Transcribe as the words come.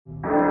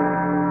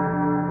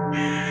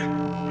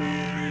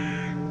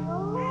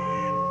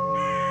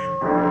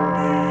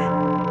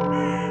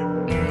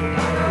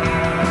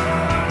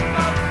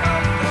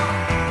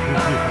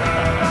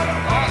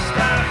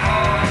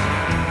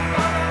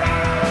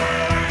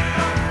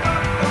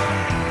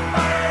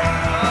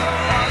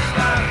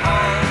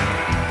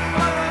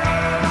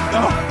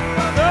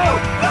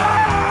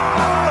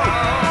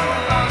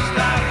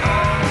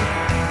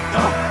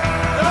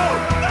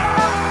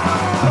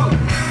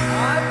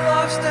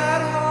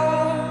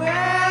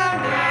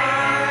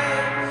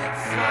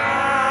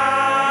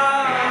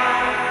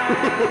Here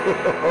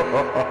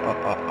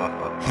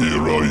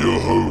are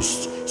your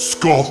hosts,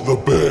 Scott the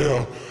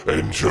Bear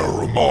and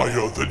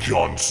Jeremiah the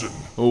Johnson.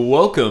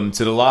 Welcome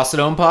to the Lost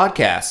at Home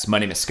podcast. My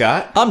name is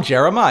Scott. I'm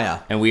Jeremiah.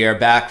 And we are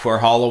back for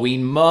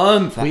Halloween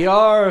month. We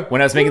are.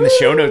 When I was making the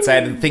show notes, I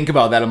had to think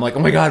about that. I'm like, oh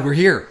my God, we're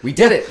here. We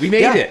did it. We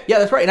made it. Yeah,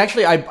 that's right. And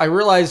actually, I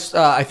realized,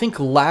 I think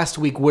last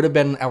week would have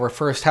been our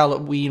first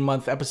Halloween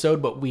month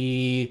episode, but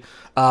we,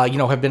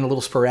 have been a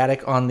little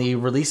sporadic on the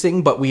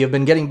releasing, but we have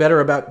been getting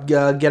better about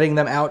getting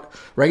them out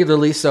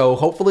regularly. So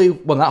hopefully,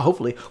 well, not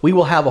hopefully, we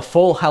will have a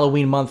full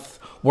Halloween month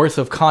worth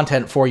of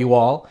content for you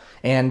all.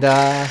 And,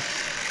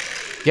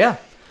 yeah,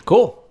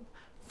 cool.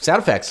 Sound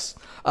effects.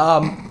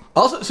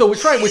 Also, so we're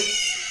trying.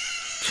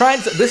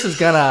 This isn't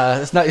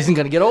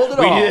gonna get old at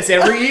all. We do this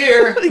every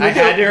year. I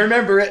had to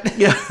remember it.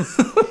 Yeah.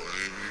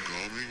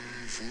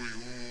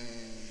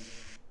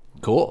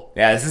 Cool.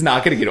 Yeah, this is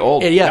not going to get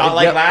old. Yeah, not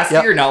like last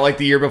year, not like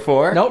the year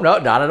before. No,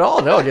 not at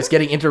all. No, just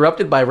getting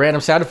interrupted by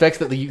random sound effects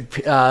that the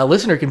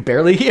listener can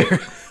barely hear.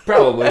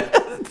 Probably.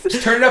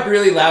 Just turn it up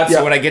really loud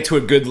so when I get to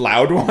a good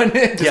loud one,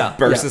 it just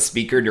bursts the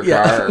speaker in your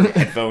car or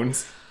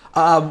headphones.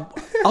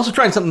 Also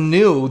trying something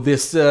new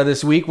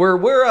this week.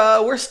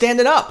 We're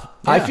standing up.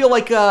 Yeah. I feel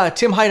like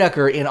Tim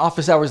Heidecker in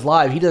Office Hours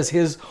Live. He does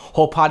his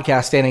whole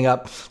podcast standing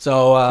up.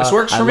 So this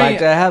works for me. I like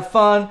to have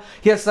fun.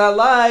 Yes, I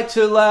like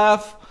to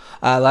laugh.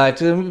 I like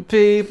to meet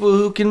people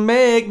who can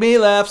make me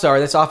laugh. Sorry,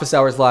 that's Office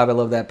Hours Live. I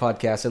love that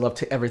podcast. I love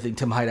everything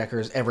Tim Heidecker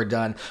has ever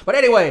done. But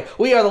anyway,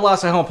 we are the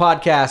Lost at Home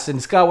podcast. And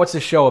Scott, what's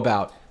this show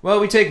about? Well,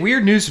 we take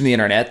weird news from the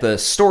internet, the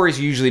stories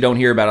you usually don't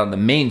hear about on the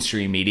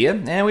mainstream media,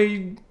 and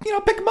we,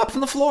 pick them up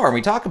from the floor and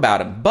we talk about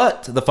them.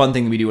 But the fun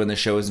thing that we do on this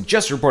show isn't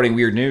just reporting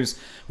weird news.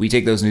 We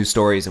take those news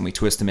stories and we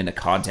twist them into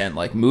content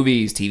like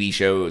movies, TV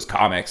shows,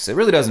 comics. It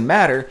really doesn't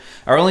matter.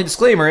 Our only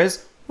disclaimer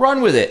is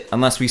run with it,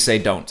 unless we say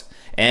don't.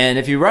 And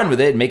if you run with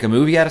it and make a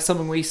movie out of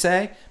something we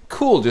say,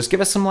 cool, just give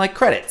us some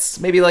credits.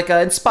 Maybe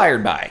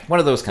inspired by,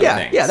 one of those kind of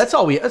things. Yeah, that's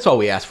all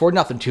we ask for.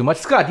 Nothing too much.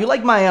 Scott, do you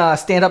like my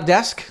stand-up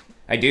desk?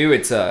 I do.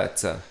 It's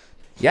a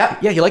yeah.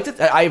 Yeah, you liked it?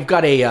 I've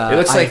got a... it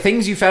looks like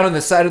things you found on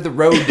the side of the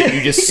road that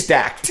you just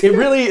stacked.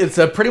 It's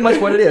pretty much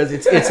what it is.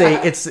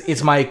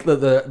 It's my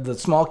the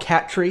small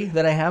cat tree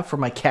that I have for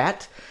my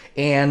cat,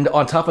 and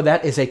on top of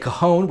that is a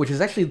cajon, which is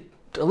actually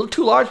a little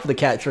too large for the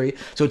cat tree,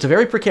 so it's a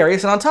very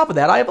precarious. And on top of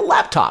that, I have a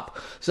laptop.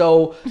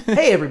 So,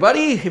 hey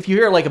everybody, if you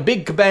hear a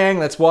big kabang,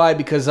 that's why,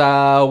 because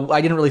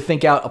I didn't really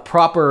think out a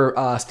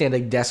proper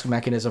standing desk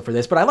mechanism for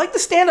this. But I like the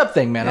stand-up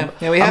thing, man.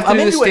 Yeah, we have to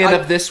do the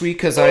stand-up this week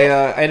because I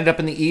ended up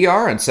in the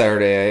ER on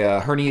Saturday. I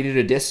herniated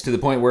a disc to the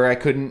point where I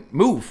couldn't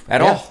move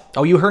at all.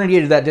 Oh, you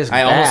herniated that disc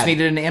I bad. Almost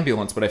needed an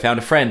ambulance, but I found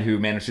a friend who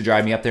managed to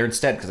drive me up there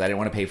instead because I didn't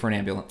want to pay for an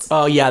ambulance.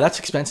 Oh, yeah, that's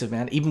expensive,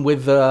 man. Even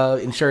with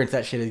insurance,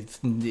 that shit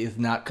is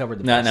not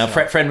covered. No,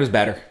 friend was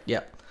better.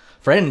 Yep.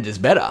 Friend is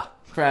better.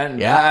 Friend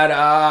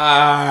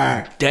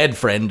better. Dead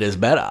friend is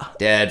better.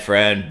 Dead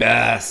friend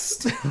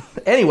best.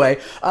 Anyway,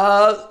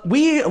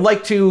 we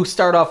like to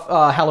start off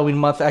Halloween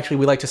month. Actually,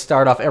 we like to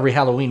start off every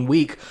Halloween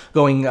week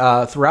going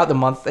throughout the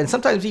month, and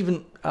sometimes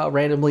even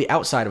randomly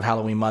outside of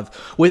Halloween month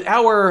with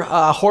our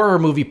horror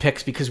movie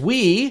picks because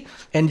we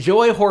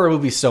enjoy horror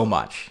movies so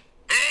much.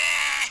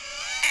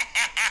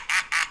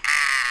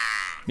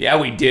 Yeah,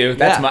 we do.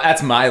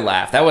 That's my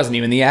laugh. That wasn't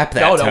even the app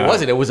that time. No, it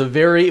wasn't. It was a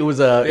very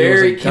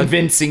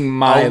convincing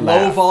laugh.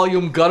 Low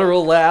volume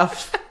guttural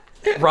laugh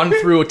run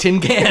through a tin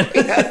can.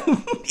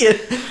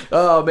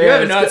 Oh man, you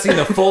have not seen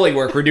the Foley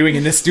work we're doing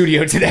in this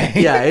studio today.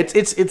 Yeah, it's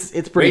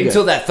pretty Wait good.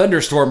 Until that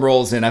thunderstorm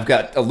rolls in. I've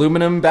got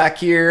aluminum back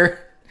here.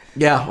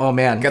 Yeah, oh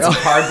man. Got some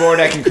cardboard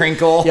I can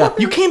crinkle. Yeah,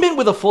 you came in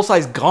with a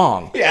full-size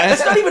gong. Yeah.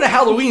 That's not even a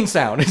Halloween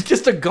sound. It's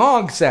just a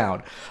gong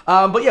sound.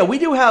 But yeah, we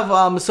do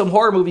have some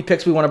horror movie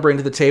picks we want to bring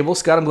to the table.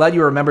 Scott, I'm glad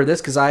you remember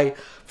this because I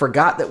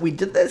forgot that we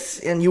did this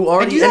and you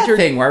already entered. That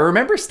thing where I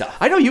remember stuff.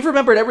 I know, you've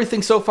remembered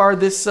everything so far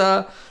this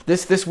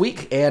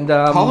week. And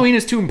Halloween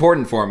is too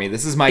important for me.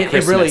 This is my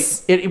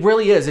Christmas. It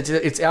really is.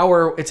 It's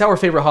our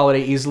favorite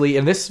holiday easily.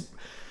 And this,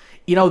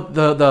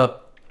 the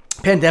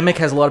pandemic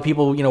has a lot of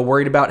people,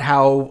 worried about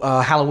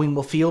how Halloween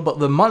will feel. But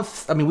the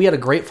month, we had a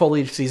great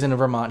foliage season in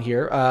Vermont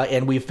here,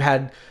 and we've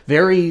had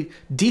very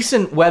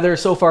decent weather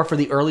so far for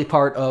the early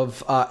part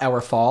of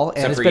our fall, and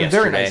except it's been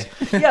yesterday.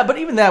 Very nice. Yeah, but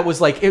even that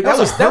was like that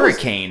was a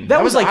hurricane.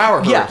 That was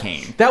our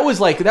hurricane. That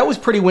was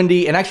pretty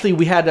windy, and actually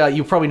we had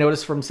you probably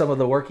noticed from some of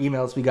the work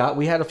emails we got,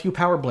 we had a few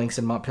power blinks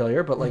in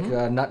Montpelier, but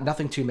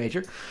nothing too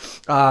major,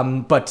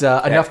 but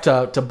enough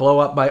to blow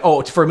up my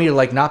for me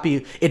to not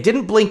be. It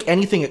didn't blink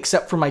anything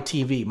except for my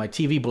TV. My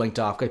TV blinked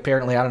off.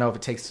 Apparently, I don't know if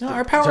it takes... No,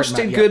 our power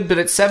stayed good, but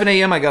at 7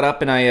 a.m. I got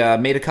up and I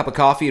made a cup of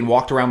coffee and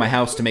walked around my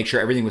house to make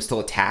sure everything was still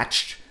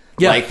attached.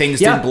 Yeah, things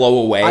didn't blow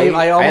away.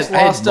 I almost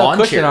lost a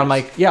cushion on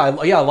my... I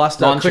lost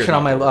a cushion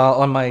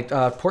on my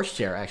porch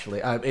chair,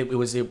 actually. It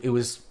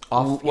was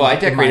off. Well, I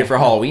decorated for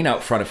Halloween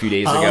out front a few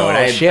days ago, and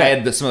I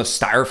had some of those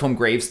styrofoam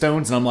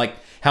gravestones, and I'm like,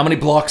 how many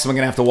blocks am I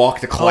going to have to walk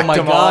to collect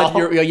them all? Oh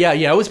my god!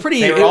 Yeah. It was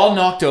pretty. They were all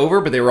knocked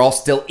over, but they were all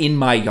still in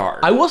my yard.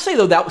 I will say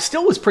though that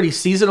still was pretty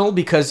seasonal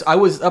because I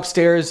was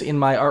upstairs in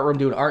my art room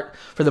doing art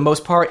for the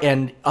most part,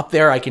 and up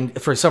there I can,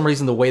 for some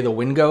reason, the way the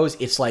wind goes,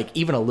 it's like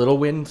even a little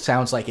wind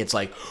sounds like it's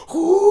like.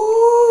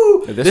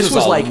 Whoo! This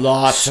was like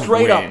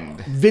straight up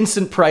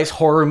Vincent Price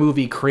horror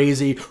movie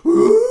crazy.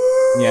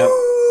 Yep.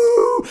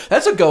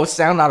 That's a ghost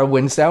sound, not a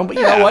wind sound, but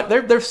you know what?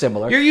 They're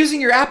similar. You're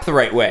using your app the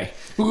right way.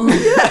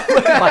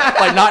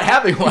 by not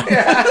having one.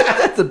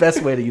 That's the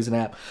best way to use an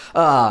app.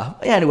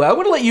 Anyway, I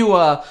want to let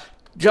you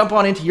jump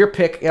on into your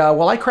pick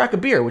while I crack a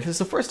beer, which is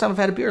the first time I've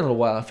had a beer in a little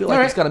while. I feel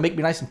like it's going to make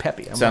me nice and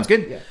peppy. Sounds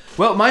good. Yeah.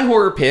 Well, my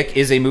horror pick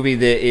is a movie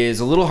that is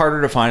a little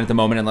harder to find at the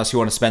moment unless you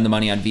want to spend the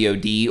money on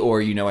VOD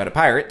or you know how to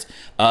pirate.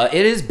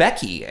 It is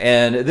Becky,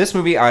 and this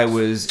movie I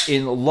was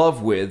in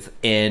love with,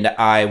 and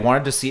I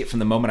wanted to see it from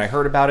the moment I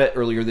heard about it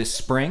earlier this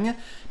spring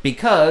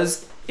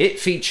because it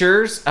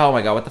features, oh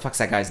my god, what the fuck's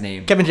that guy's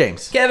name? Kevin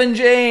James. Kevin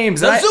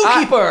James. The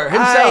zookeeper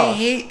himself. I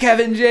hate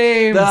Kevin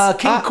James. The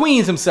King of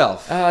Queens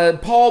himself.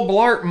 Paul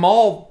Blart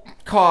Mall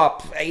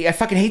Cop. I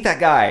fucking hate that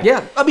guy.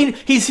 Yeah, I mean,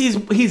 he's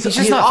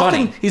just not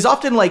funny. He's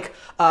often like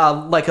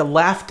a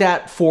laughed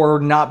at for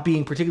not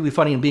being particularly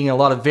funny and being a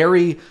lot of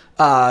very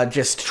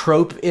just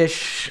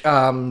trope-ish,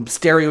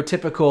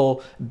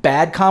 stereotypical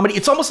bad comedy.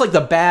 It's almost like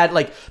bad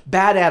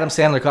Adam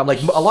Sandler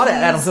comedy. Like a lot of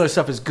Adam Sandler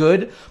stuff is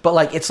good, but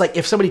like it's like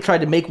if somebody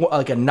tried to make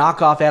like a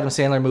knockoff Adam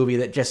Sandler movie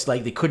that just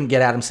like they couldn't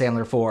get Adam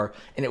Sandler for,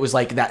 and it was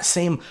like that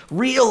same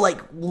real like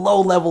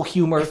low-level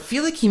humor. I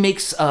feel like he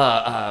makes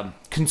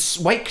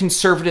white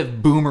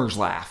conservative boomers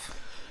laugh.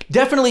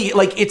 Definitely,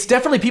 like it's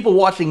definitely people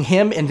watching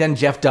him and then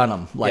Jeff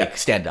Dunham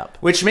stand up,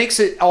 which makes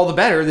it all the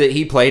better that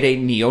he played a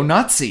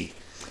neo-Nazi,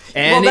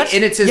 and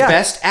it's his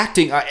best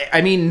acting.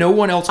 I mean, no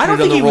one else. I don't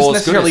think he was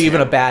necessarily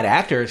even a bad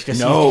actor. It's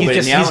just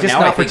he's just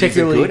not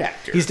particularly.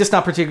 He's just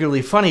not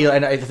particularly funny,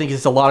 and I think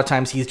it's a lot of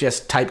times he's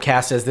just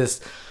typecast as this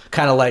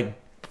kind of like,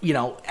 you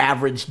know,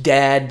 average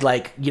dad,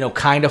 like, you know,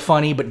 kind of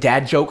funny, but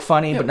dad joke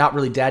funny, but not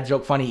really dad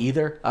joke funny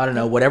either. I don't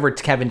know, whatever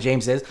Kevin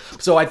James is.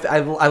 So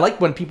I like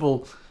when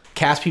people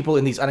cast people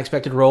in these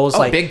unexpected roles,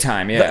 like big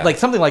time, yeah. Like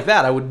something like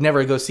that. I would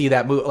never go see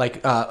that movie,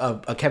 like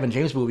a Kevin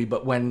James movie.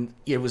 But when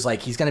it was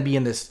like he's going to be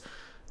in this,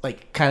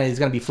 like kind of he's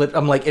going to be flipped.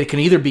 I'm like, it can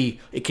either be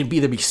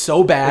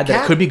so bad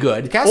that it could be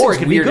good, or it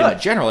could be good. In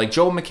general, like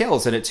Joel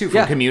McHale's in it too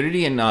from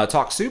Community and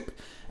Talk Soup.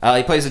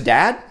 He plays a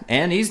dad,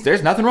 and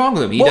there's nothing wrong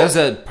with him. He does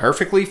a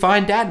perfectly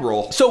fine dad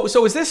role. So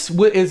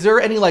is there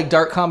any like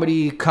dark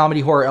comedy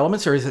horror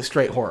elements, or is it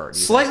straight horror?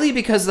 Slightly,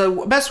 because the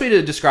best way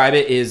to describe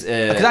it is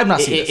because I've not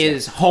seen this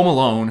is Home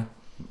Alone,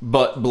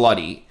 but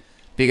bloody.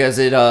 Because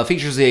it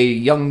features a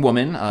young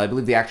woman. I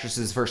believe the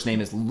actress's first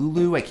name is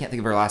Lulu. I can't think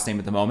of her last name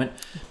at the moment,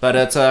 but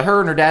it's her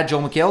and her dad,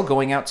 Joel McHale,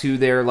 going out to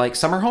their like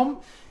summer home,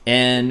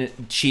 and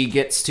she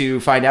gets to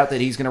find out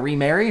that he's going to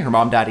remarry. Her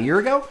mom died a year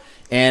ago.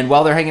 And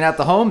while they're hanging out at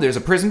the home, there's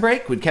a prison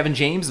break with Kevin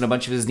James and a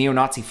bunch of his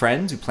neo-Nazi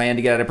friends who plan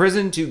to get out of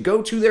prison to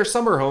go to their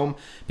summer home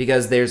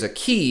because there's a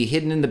key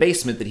hidden in the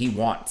basement that he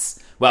wants.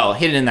 Well,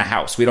 hidden in the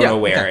house. We don't know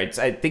where. Okay.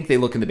 I think they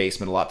look in the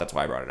basement a lot. That's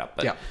why I brought it up.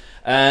 But,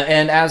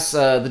 and as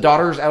the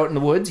daughter's out in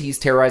the woods, he's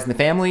terrorizing the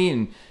family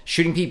and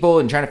shooting people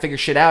and trying to figure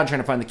shit out and trying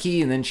to find the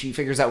key. And then she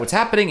figures out what's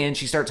happening and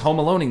she starts home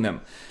aloning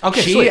them.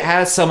 Okay, she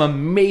has some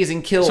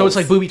amazing kills. So it's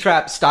like booby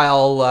trap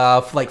style,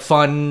 like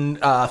fun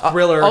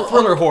thriller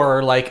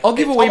horror. Like I'll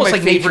give away my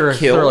favorite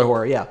kill. Thriller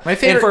horror, yeah. My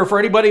favorite. And for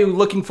anybody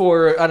looking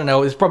for, I don't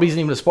know, this probably isn't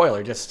even a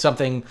spoiler. Just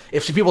something.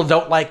 If people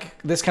don't like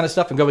this kind of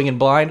stuff and going in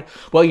blind,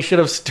 well, you should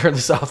have turned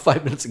this off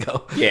 5 minutes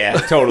ago. Yeah,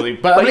 totally.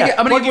 But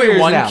I'm gonna give you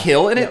one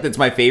kill in it that's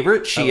my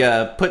favorite. She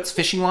puts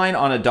fishing line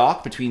on a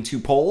dock between two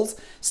poles.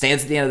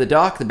 Stands at the end of the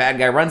dock. The bad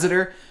guy runs at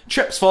her.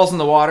 Trips, falls in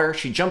the water.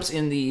 She jumps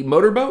in the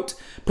motorboat,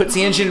 puts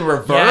the engine in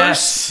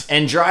reverse,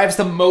 and drives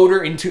the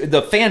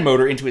fan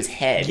motor into his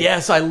head.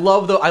 Yes, I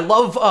love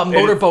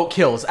motorboat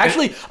kills.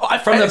 Actually,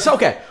 from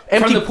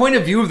the point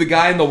of view of the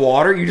guy in the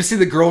water, you just see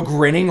the girl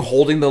grinning,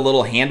 holding the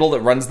little handle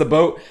that runs the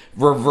boat,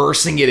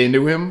 reversing it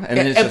into him, and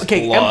then it's just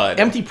blood.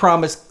 Empty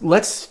promise.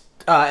 Let's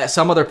at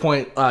some other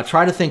point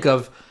try to think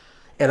of.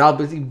 And I'll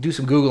do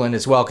some Googling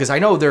as well, because I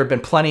know there have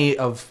been plenty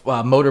of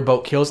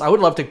motorboat kills. I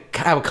would love to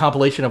have a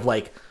compilation of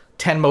like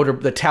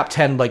the top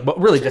 10, like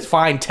really just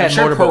find 10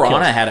 motorboat kills.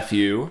 Piranha had a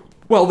few.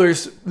 Well,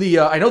 there's the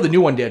I know the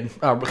new one did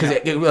because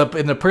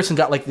and the person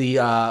got like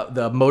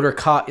the motor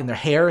caught in their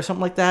hair or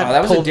something like that. Oh,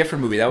 that was a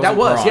different movie. That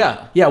was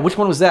yeah. Which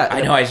one was that? I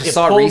know. I just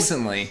saw it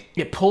recently.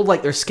 It pulled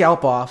like their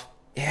scalp off.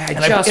 Yeah, I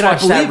just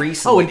watched that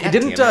recently. Oh, and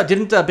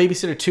didn't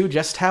Babysitter 2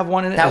 just have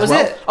one in it? That was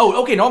it.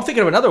 Oh, okay. No, I'm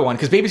thinking of another one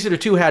because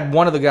Babysitter 2 had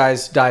one of the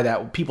guys die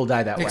that way.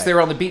 Because they were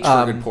on the beach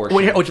for a good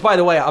portion. Which, by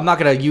the way, I'm not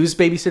going to use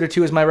Babysitter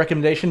 2 as my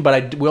recommendation, but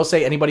I will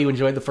say anybody who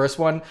enjoyed the first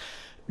one,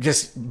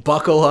 just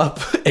buckle up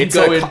and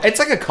go in. It's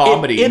like a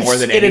comedy more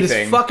than anything.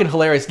 It is fucking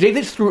hilarious. They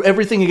just threw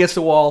everything against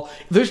the wall.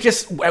 There's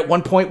just at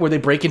one point where they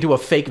break into a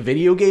fake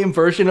video game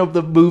version of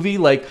the movie,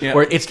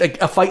 where it's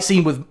like a fight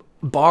scene with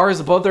bars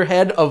above their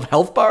head of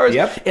health bars.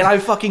 Yep. And I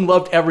fucking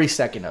loved every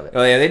second of it.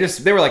 Oh yeah,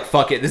 they were like,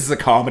 fuck it, this is a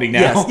comedy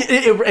now.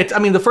 Yes. I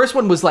mean, the first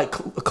one was like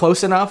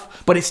close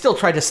enough, but it still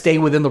tried to stay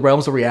within the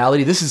realms of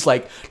reality. This is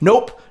like,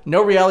 nope,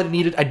 no reality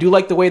needed. I do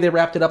like the way they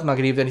wrapped it up. I'm not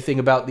going to give anything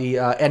about the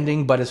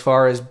ending, but as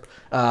far as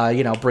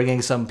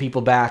bringing some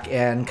people back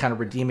and kind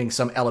of redeeming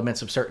some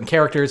elements of certain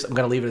characters, I'm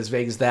going to leave it as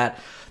vague as that.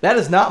 That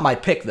is not my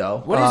pick,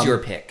 though. What is your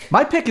pick?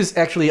 My pick is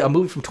actually a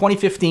movie from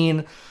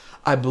 2015.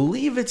 I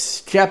believe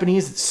it's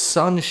Japanese. It's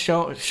Sun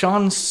Sono.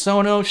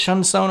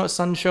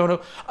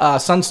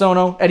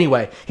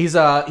 Anyway, he's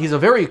a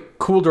very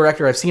cool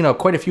director. I've seen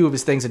quite a few of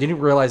his things. I didn't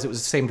realize it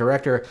was the same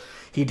director.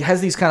 He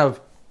has these kind of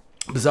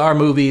bizarre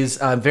movies,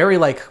 very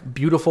like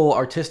beautiful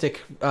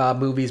artistic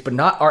movies, but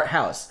not art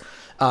house.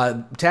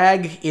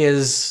 Tag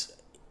is,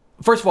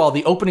 first of all,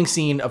 the opening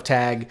scene of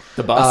Tag,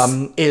 the bus,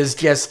 is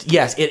just,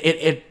 yes,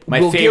 it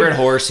my favorite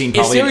horror scene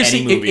probably in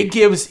any movie. It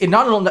gives,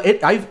 not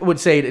only, I would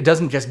say it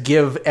doesn't just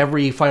give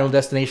every Final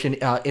Destination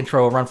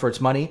intro a run for its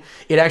money.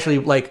 It actually,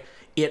 like,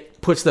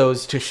 it puts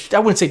those to, I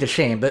wouldn't say to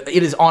shame, but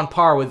it is on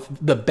par with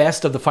the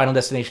best of the Final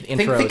Destination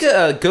intros.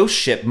 Think Ghost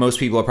Ship, most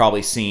people have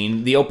probably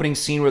seen. The opening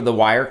scene where the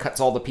wire cuts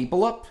all the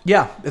people up.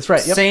 Yeah, that's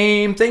right. Yep.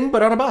 Same thing,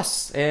 but on a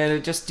bus. And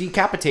it just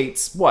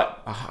decapitates,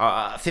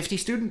 50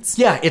 students?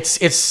 Yeah,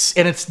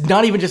 it's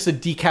not even just a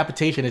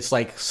decapitation. It's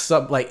like,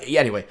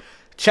 anyway.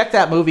 Check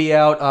that movie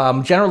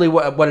out. Generally,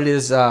 what it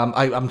is,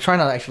 I'm trying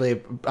to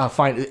actually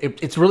find it.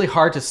 It's really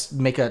hard to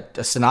make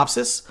a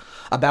synopsis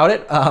about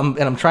it, and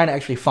I'm trying to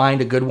actually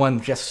find a good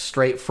one just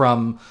straight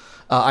from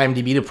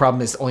IMDb. The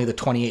problem is only the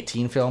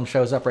 2018 film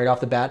shows up right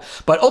off the bat.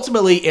 But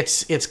ultimately,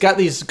 it's got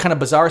these kind of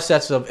bizarre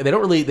sets of,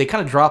 they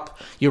kind of drop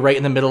you right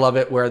in the middle of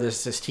it, where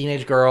there's this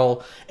teenage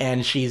girl,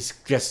 and she's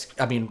just,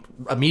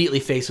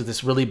 immediately faced with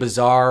this really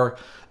bizarre,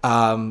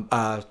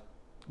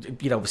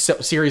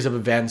 series of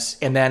events,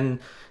 and then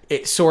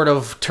it sort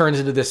of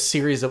turns into this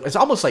series of, it's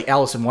almost like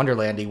Alice in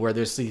Wonderland-y, where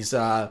there's these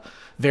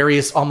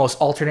various almost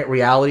alternate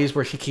realities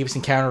where she keeps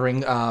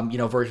encountering,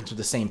 versions of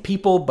the same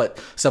people,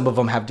 but some of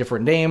them have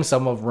different names,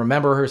 some of them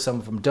remember her, some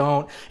of them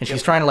don't, and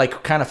she's trying to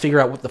like kind of figure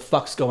out what the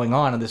fuck's going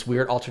on in this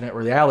weird alternate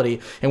reality.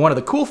 And one of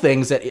the cool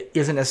things that it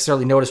isn't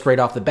necessarily noticed right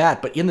off the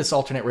bat, but in this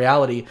alternate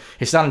reality,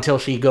 it's not until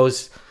she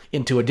goes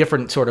into a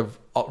different sort of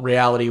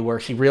reality where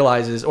she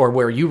realizes, or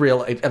where you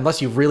realize,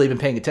 unless you've really been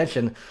paying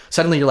attention,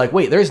 suddenly you're like,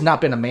 wait, there's not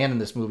been a man in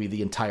this movie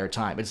the entire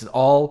time. It's an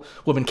all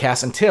woman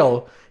cast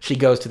until she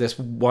goes to this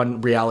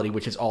one reality,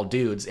 which is all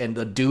dudes. And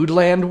the Dude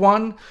Land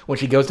one, when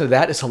she goes into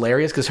that, is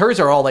hilarious because hers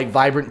are all like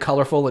vibrant,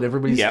 colorful, and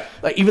everybody's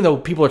like, even though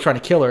people are trying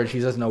to kill her and she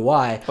doesn't know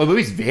why. Oh, the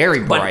movie's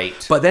very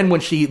bright. But then when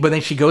she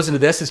goes into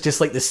this, it's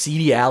just like the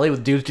seedy alley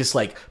with dudes just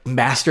like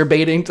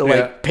masturbating to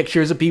like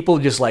pictures of people,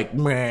 just like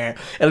meh.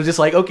 And it's just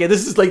like, okay,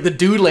 this is like the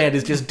Dude Land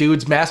is just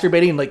dudes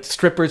masturbating and like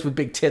strippers with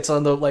big tits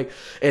on the like,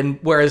 and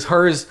whereas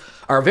hers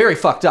are very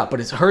fucked up, but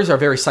hers are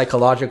very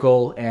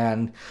psychological,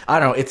 and I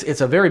don't know,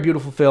 it's a very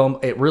beautiful film.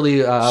 It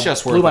really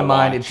blew my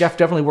mind. It's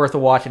definitely worth a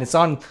watch, and it's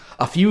on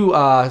a few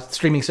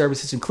streaming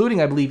services,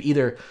 including I believe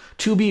either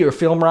Tubi or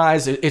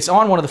FilmRise. It's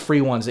on one of the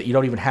free ones that you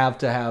don't even have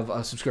to have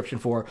a subscription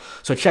for.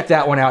 So check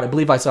that one out. I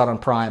believe I saw it on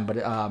Prime, but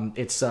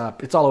it's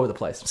all over the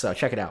place. So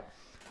check it out.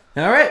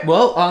 All right.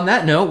 Well, on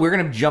that note, we're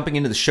gonna be jumping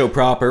into the show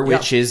proper,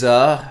 which is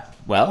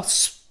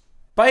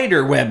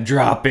spider web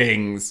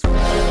droppings.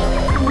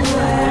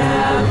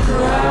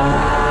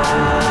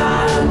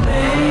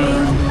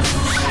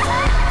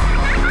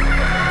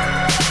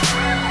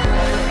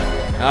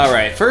 All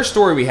right, first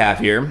story we have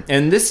here,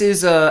 and this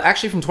is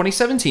actually from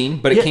 2017,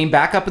 but it came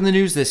back up in the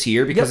news this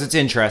year because it's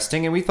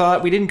interesting, and we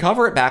thought we didn't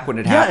cover it back when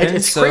it happened.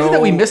 It's crazy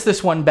that we missed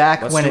this one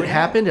back when it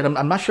happened, and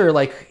I'm not sure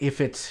like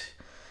if it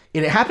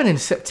happened in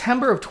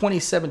September of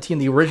 2017,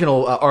 the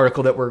original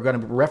article that we're going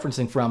to be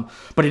referencing from,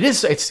 but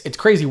it's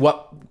crazy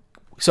what.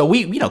 So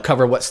we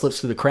cover what slips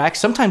through the cracks.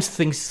 Sometimes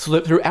things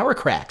slip through our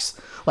cracks,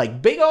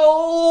 like big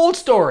old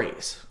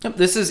stories.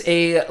 This is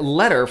a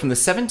letter from the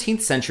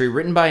 17th century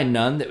written by a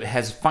nun that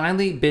has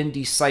finally been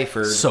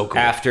deciphered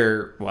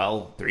after,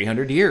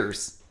 300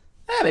 years.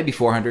 Maybe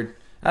 400.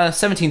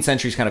 17th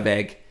century is kind of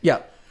vague. Yeah.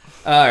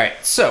 All right.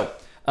 So,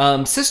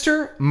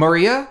 Sister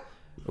Maria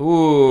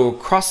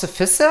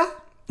Crocifissa?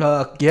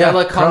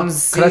 Della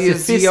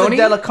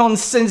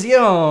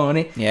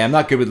Concezione. Yeah, I'm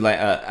not good with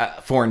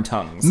foreign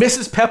tongues.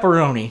 Mrs.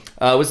 Pepperoni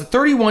was a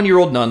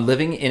 31-year-old nun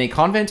living in a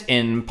convent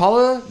in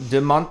Palla di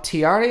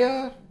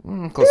Montiaria,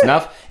 close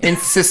enough, in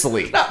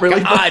Sicily. Not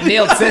really. I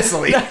nailed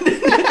Sicily.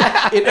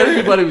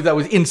 Everybody that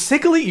was in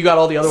Sicily, you got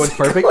all the other ones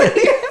perfectly.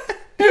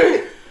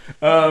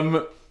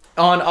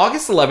 On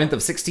August 11th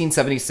of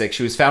 1676,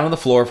 she was found on the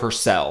floor of her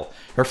cell.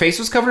 Her face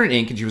was covered in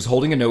ink, and she was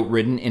holding a note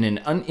written in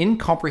an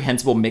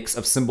incomprehensible mix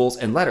of symbols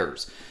and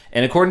letters.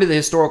 And according to the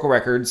historical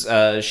records,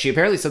 she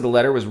apparently said the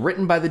letter was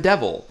written by the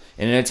devil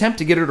in an attempt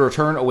to get her to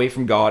turn away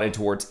from God and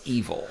towards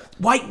evil.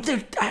 Why?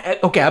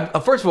 Okay,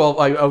 first of all,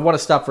 I want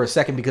to stop for a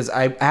second because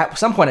at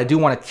some point I do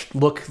want to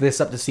look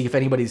this up to see if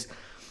anybody's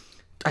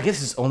I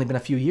guess it's only been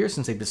a few years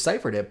since they've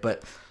deciphered it,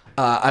 but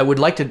I would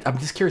like to. I'm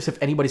just curious if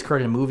anybody's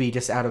created a movie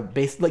just out of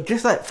base, like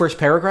just that first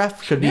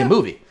paragraph should be a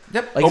movie.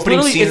 Yep. Like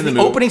Opening scene of the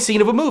movie. Opening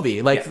scene of a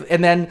movie, like,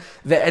 and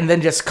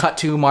then just cut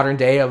to modern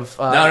day of.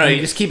 No,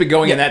 you just keep it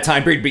going in that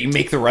time period, but you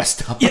make the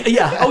rest up.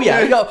 Yeah. Oh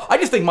yeah. You know, I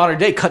just think modern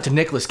day cut to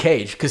Nicolas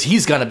Cage because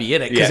he's gonna be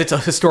in it because it's a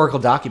historical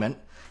document.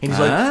 And he's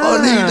like,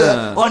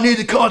 I need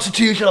the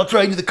Constitution. I'll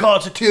trade you the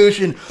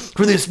Constitution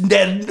for this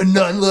dead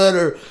nun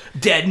letter.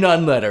 Dead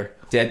nun letter.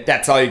 Dead.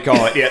 That's all you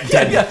call it. Yeah.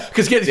 Dead. Yeah.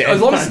 Because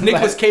as long as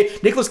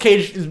Nicolas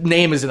Cage's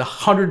name is in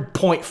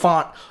 100-point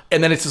font,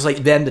 and then it's just like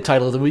then the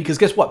title of the movie. Because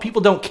guess what?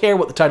 People don't care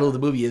what the title of the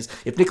movie is.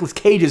 If Nicolas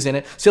Cage is in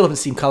it, still haven't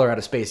seen Color Out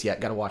of Space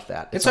yet. Got to watch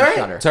that. It's all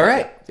right. It's all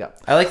right. Yeah.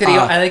 I like that he.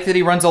 I like that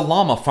he runs a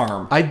llama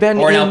farm. Or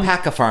an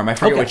alpaca farm. I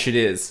forget which it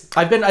is.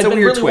 I've been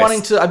really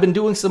wanting to. I've been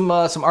doing some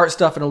art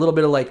stuff and a little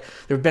bit of like.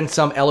 There have been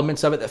some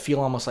elements of it that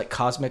feel almost like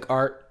cosmic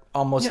art,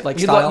 almost like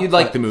style. You'd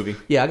like the movie.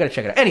 Yeah, I got to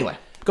check it out. Anyway.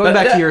 Going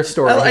back to your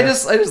story. I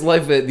just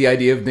love the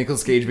idea of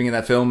Nicolas Cage being in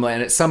that film,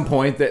 and at some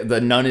point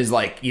the nun is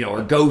like,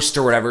 or ghost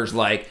or whatever is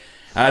like,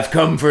 I've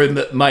come for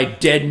my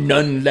dead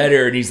nun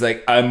letter, and he's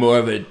like, I'm more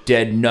of a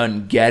dead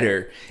nun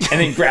getter, and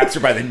then grabs her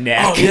by the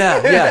neck. Oh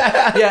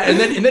yeah, and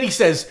then he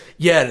says,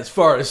 yeah, and as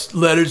far as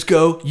letters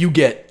go, you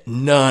get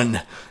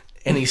none,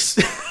 and he's.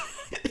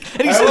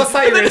 I almost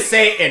thought you were going to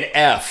say an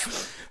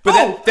F.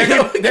 But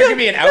then there could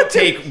be an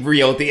outtake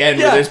reel at the end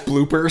where there's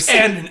bloopers.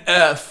 And an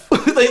F.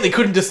 They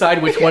couldn't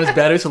decide which one is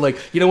better, so like,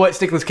 you know what,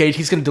 it's Nicolas Cage,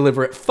 he's going to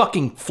deliver it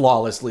fucking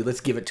flawlessly. Let's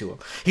give it to him.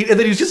 And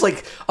then he was just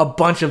like a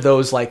bunch of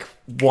those like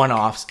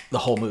one-offs the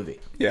whole movie.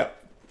 Yeah.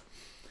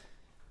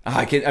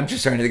 I'm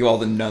just trying to think of all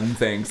the nun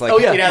things. Like,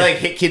 like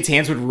hit kids'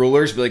 hands with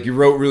rulers, but like you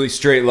wrote really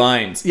straight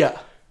lines. Yeah.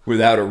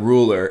 Without a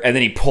ruler, and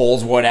then he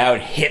pulls one out,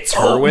 hits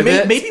her with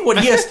it. Maybe what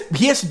he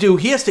has to do,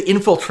 he has to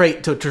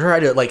infiltrate to try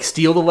to like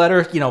steal the letter.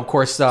 Of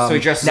course, so he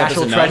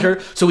National Treasure.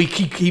 Nun? So he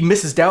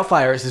Mrs.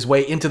 Doubtfire as his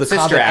way into the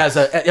convent as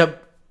a.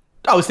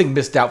 I was thinking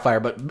Miss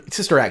Doubtfire, but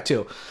Sister Act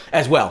too,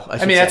 as well.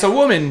 I mean, that's a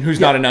woman who's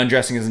not a nun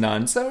dressing as a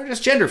nun, so we're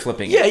just gender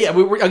flipping. Yeah.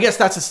 I guess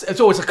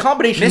so it's a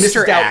combination.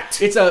 Mr.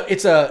 Act. It's a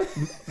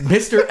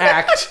Mr.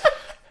 Act :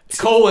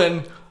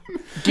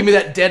 give me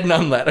that dead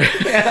nun letter.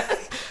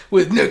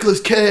 With Nicolas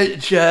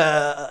Cage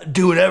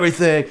doing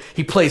everything.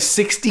 He plays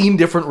 16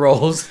 different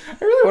roles. I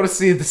really want to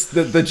see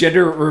the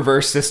gender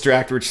reverse Sister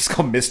Act, which is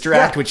called Mr.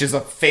 Act, which is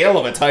a fail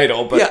of a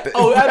title. But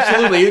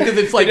absolutely. Because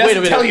it's like, it doesn't wait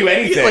a minute. Tell you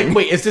anything. Like,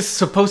 wait, is this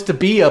supposed to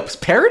be a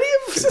parody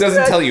of Sister It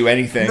doesn't Act? tell you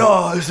anything.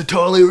 No, it's a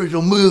totally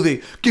original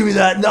movie. Give me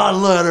that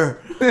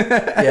non-letter.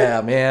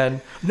 Yeah,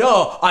 man.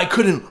 No, I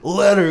couldn't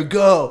let her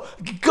go.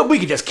 We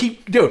could just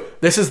keep doing.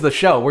 This is the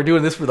show. We're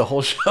doing this for the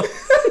whole show.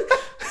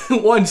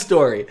 One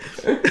story.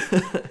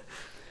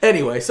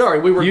 Anyway,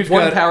 sorry, we were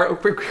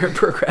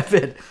paragraph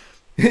in.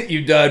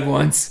 You died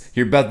once,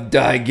 you're about to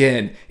die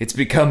again. It's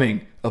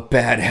becoming a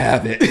bad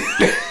habit.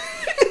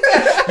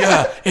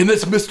 Yeah, and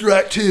that's Mr.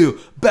 Act 2,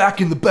 back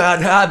in the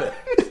bad habit.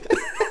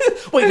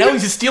 Wait, now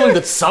he's just stealing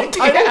the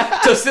subtitle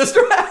to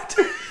Sister Act?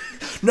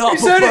 No,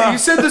 you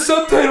said the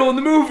subtitle in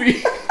the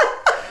movie.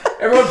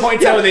 Everyone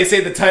points out when they say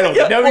the title.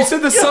 Yeah, no, he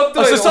said the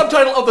subtitle. It's the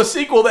subtitle of the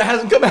sequel that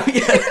hasn't come out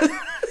yet.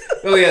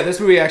 Oh yeah, this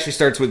movie actually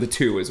starts with a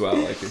 2 as well.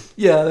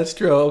 Yeah, that's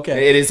true.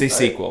 Okay, it is a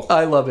sequel.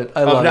 I love it.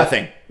 I love of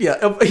nothing. It.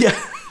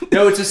 Yeah.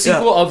 No, it's a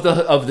sequel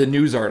of the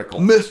news article.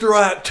 Mr.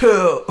 Act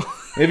 2.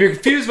 If you're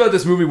confused about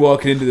this movie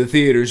walking into the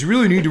theaters, you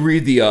really need to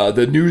read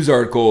the news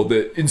article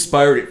that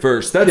inspired it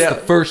first. That's the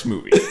first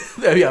movie.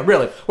 Yeah,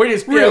 really.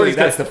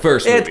 That's the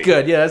first movie. It's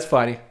good. Yeah, that's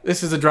funny.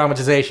 This is a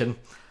dramatization.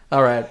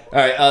 All right.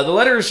 The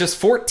letter is just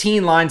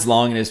 14 lines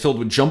long and is filled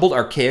with jumbled,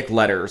 archaic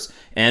letters.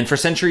 And for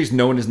centuries,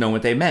 no one has known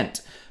what they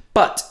meant.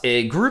 But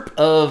a group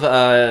of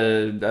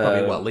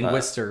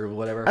linguists or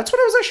whatever. That's what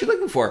I was actually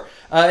looking for.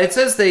 It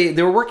says they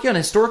were working on a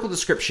historical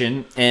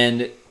description,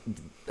 and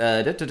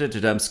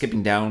I'm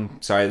skipping down.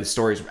 Sorry, the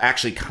story's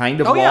actually kind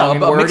of long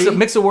and wordy.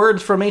 Mix of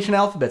words from ancient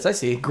alphabets. I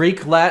see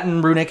Greek,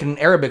 Latin, Runic, and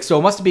Arabic. So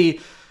it must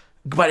be.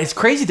 But it's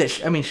crazy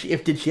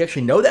that did she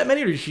actually know that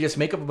many, or did she just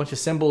make up a bunch of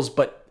symbols?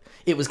 But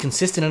it was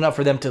consistent enough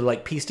for them to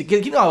like piece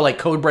together. You know, like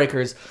code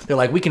breakers, they're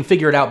like, we can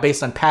figure it out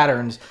based on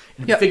patterns.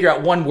 And if you figure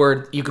out one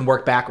word, you can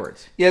work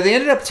backwards. Yeah, they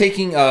ended up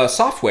taking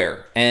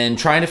software and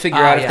trying to figure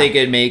out if they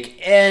could make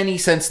any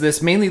sense of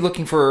this, mainly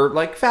looking for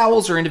like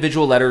vowels or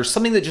individual letters,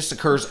 something that just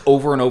occurs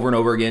over and over and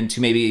over again to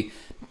maybe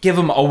give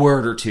them a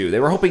word or two. They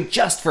were hoping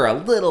just for a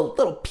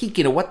little peek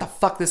into what the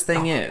fuck this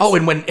thing is. Oh,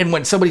 and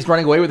when somebody's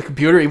running away with a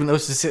computer, even though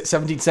it's the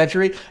 17th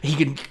century, he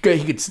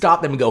could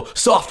stop them and go,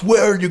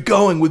 "Software, you're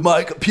going with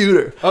my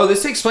computer." Oh,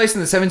 this takes place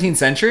in the 17th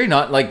century,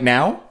 not like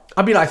now?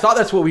 I mean, I thought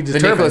that's what we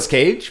determined. The Nicolas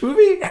Cage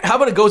movie? How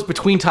about it goes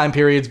between time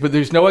periods, but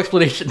there's no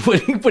explanation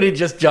when it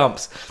just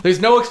jumps. There's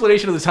no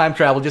explanation of the time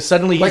travel, just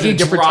suddenly he's in a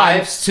different time. He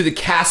drives to the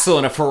castle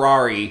in a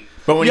Ferrari.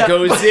 But when he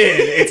goes in,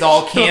 it's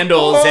all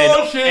candles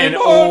and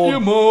old...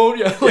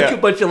 a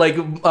bunch of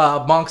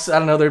monks. I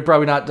don't know. They're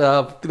probably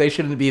not... they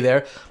shouldn't be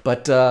there.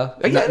 But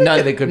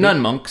they could be. Nun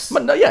monks.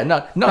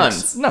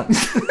 Nuns. No,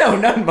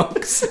 nun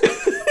monks.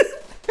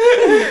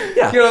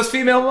 Yeah. You know, those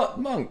female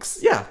monks.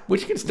 Yeah,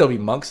 which can still be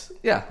monks.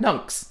 Yeah.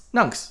 Nunks.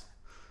 Nunks.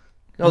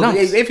 Well,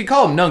 Nunks. if you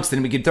call them nunks,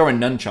 then we could throw in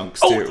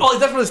nunchunks, too. Oh,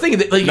 that's what I was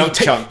thinking. Like,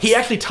 Nunchunks. he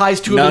actually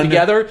ties two of them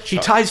together. He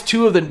ties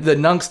two of the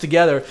nunks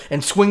together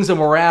and swings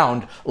them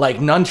around like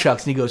nunchucks.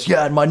 And he goes,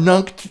 yeah, my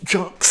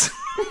nunchunks.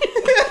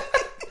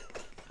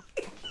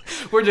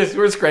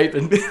 We're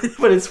scraping,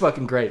 but it's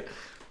fucking great.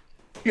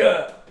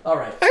 Yeah. All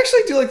right. I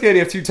actually do like the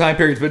idea of 2 time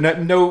periods, but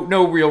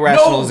no real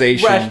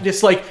rationalization.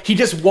 Just like he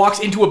just walks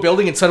into a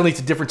building and suddenly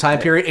it's a different time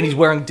period and he's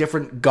wearing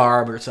different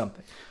garb or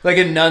something. Like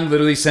a nun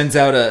literally sends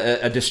out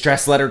a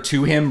distress letter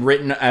to him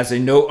written as a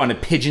note on a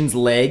pigeon's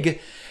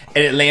leg,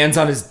 and it lands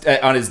on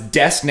his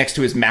desk next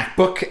to his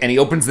MacBook, and he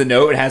opens the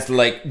note and has to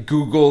like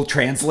Google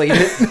translate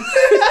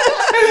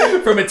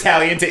it from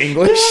Italian to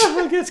English.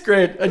 Yeah, that's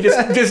great.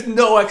 Just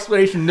no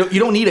explanation. No,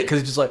 you don't need it because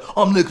it's just like,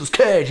 I'm Nicolas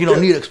Cage. You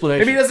don't need explanation.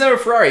 Maybe he doesn't have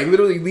a Ferrari. He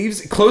literally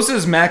closes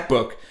his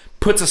MacBook,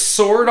 puts a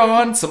sword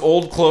on, some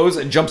old clothes,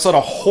 and jumps on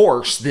a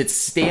horse that's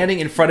standing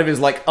in front of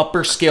his like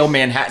upper scale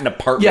Manhattan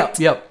apartment.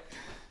 Yep.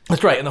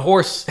 That's right. And the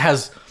horse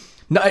has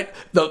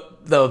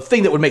the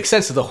thing that would make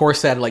sense is the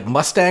horse had like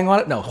Mustang on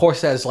it. No,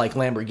 horse has like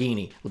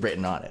Lamborghini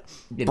written on it.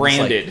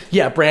 Branded.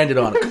 Like, branded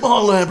on it. Come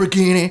on,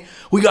 Lamborghini.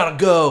 We gotta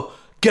go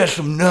get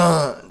some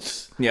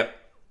nuns. Yep.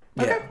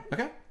 Yeah.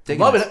 Okay.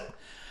 Loving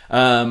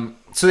it.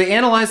 So they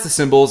analyzed the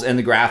symbols and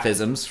the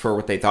graphisms for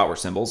what they thought were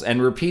symbols and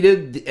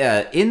repeated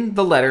in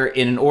the letter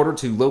in order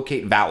to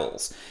locate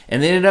vowels.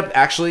 And they ended up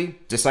actually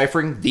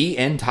deciphering the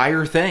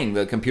entire thing.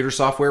 The computer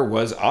software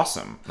was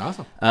awesome.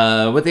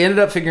 What they ended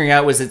up figuring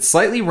out was it's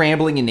slightly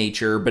rambling in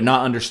nature, but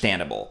not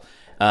understandable.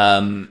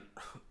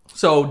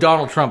 So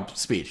Donald Trump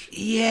speech.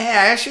 Yeah,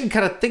 I actually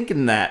kind of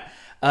thinking that.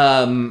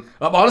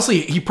 Honestly,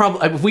 he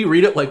probably, if we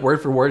read it like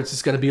word for word, it's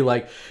just going to be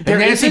like, There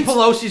Nancy isn't-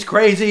 Pelosi's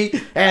crazy,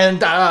 and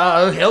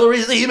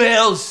Hillary's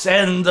emails,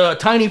 and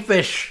tiny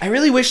fish. I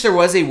really wish there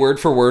was a word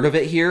for word of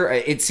it here.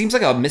 It seems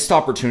like a missed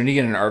opportunity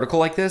in an article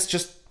like this.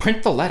 Just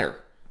print the letter.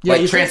 Yeah,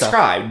 like you think so.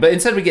 transcribed. But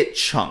instead we get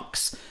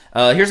chunks.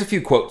 Here's a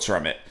few quotes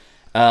from it.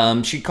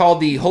 She called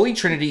the Holy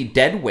Trinity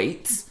dead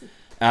weights.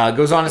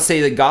 Goes on to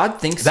say that God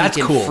thinks That's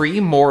he can cool.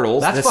 free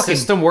mortals. That's The fucking-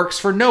 system works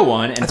for no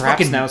one, and perhaps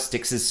fucking- now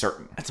Styx is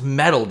certain. That's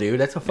metal, dude.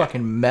 That's a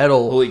fucking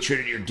metal. Holy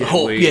Trinity or dead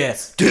Oh,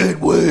 weights. yeah. Dead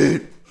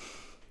weight.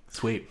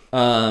 Sweet.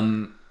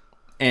 And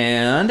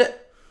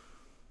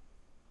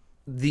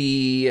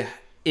the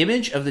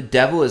image of the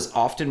devil is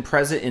often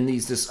present in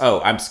these.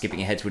 I'm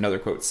skipping ahead to another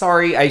quote.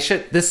 Sorry, I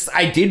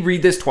did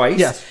read this twice.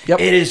 Yes. Yep.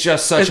 It is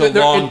just such a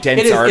They're- long,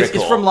 dense article.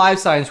 It's from Live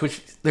Science,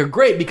 which they're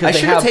great because I they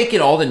should have taken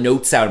all the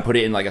notes out and put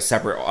it in like a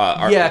separate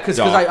article. Yeah, because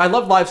I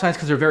love Live Science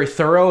because they're very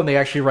thorough and they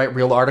actually write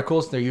real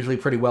articles. They're usually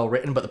pretty well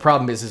written, but the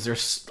problem is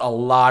there's a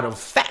lot of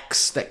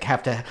facts that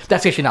have to.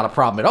 That's actually not a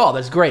problem at all.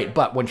 That's great,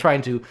 but when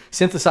trying to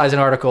synthesize an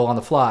article on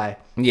the fly.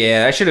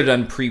 Yeah, I should have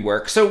done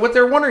pre-work. So what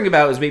they're wondering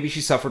about is maybe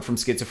she suffered from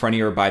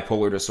schizophrenia or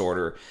bipolar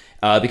disorder.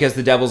 Because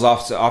the devil's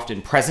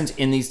often present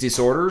in these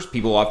disorders.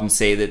 People often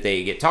say that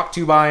they get talked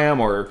to by him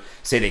or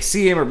say they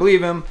see him or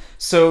believe him.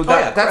 So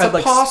that's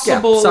a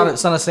possible...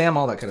 Son of Sam,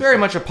 all that kind of very stuff.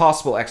 much a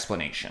possible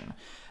explanation.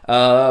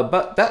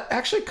 But that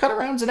actually kind of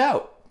rounds it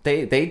out.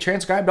 They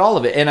transcribed all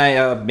of it. And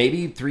I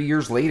maybe 3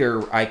 years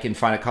later, I can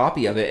find a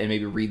copy of it and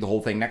maybe read the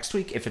whole thing next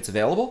week if it's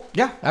available.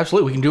 Yeah,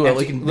 absolutely. We can do it.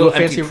 We can do a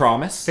empty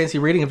promise. fancy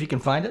reading if you can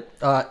find it.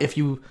 If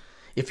you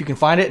can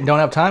find it and don't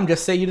have time,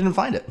 just say you didn't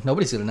find it.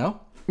 Nobody's going to know.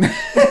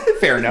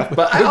 Fair enough.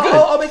 But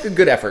I'll make a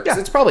good effort because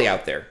it's probably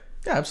out there.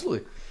 Yeah,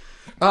 absolutely.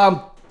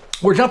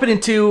 We're jumping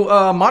into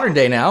modern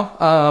day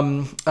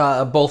now,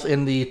 both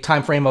in the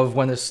time frame of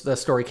when the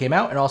story came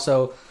out and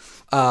also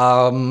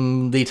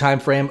the time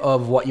frame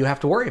of what you have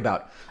to worry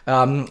about.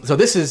 So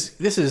this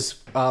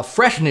is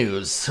fresh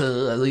news.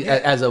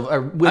 As of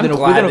I'm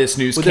glad this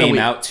news came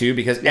out too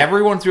because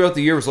everyone throughout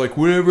the year was like,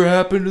 "Whatever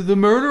happened to the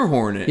murder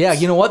hornets?" Yeah,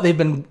 you know what? They've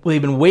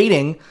been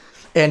waiting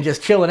and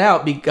just chilling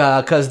out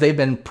because they've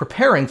been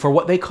preparing for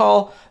what they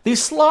call the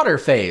slaughter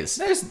phase.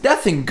 There's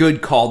nothing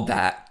good called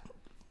that.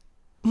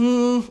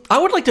 I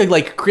would like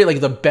to create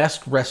the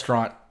best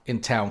restaurant in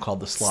town called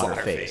the slaughter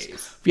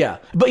phase. Yeah,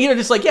 but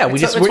just we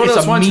It's one of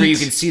those ones where you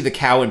can see the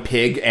cow and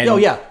pig and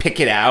pick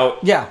it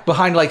out. Yeah,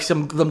 behind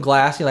some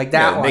glass,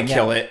 that one. They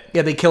kill it.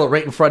 Yeah, they kill it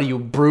right in front of you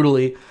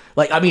brutally.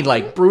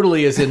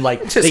 Brutally as in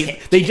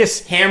they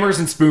just hammers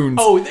and spoons.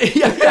 Oh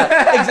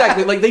yeah,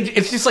 exactly.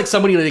 It's just like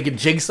somebody like a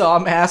jigsaw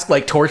mask,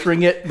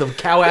 torturing it. The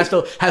cow has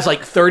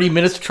 30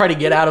 minutes to try to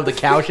get out of the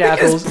cow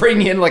shackles. Just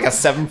bring in a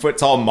 7-foot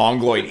tall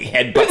mongoloid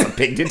headbutts a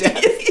pig to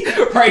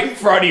death right in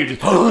front of you.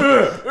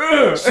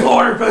 Just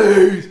slaughter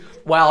phase.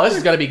 Wow, this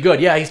is gonna be good.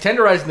 Yeah, he's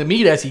tenderizing the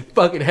meat as he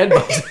fucking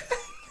headbutts.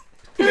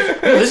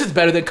 This is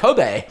better than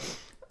Kobe.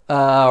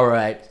 All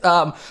right.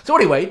 So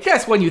anyway,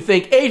 just when you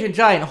think Asian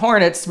giant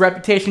hornets'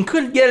 reputation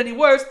couldn't get any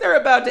worse,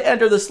 they're about to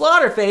enter the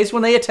slaughter phase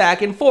when they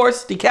attack in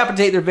force,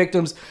 decapitate their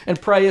victims,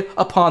 and prey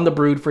upon the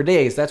brood for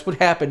days. That's what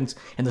happens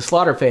in the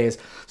slaughter phase.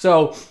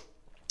 So,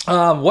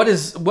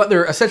 what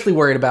they're essentially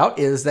worried about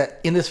is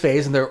that in this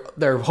phase, and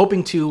they're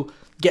hoping to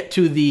get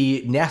to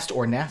the nest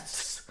or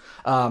nests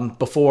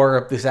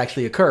before this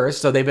actually occurs.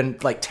 So they've been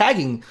like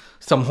tagging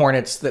some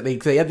hornets that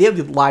they have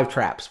these live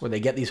traps where they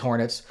get these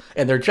hornets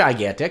and they're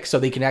gigantic, so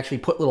they can actually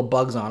put little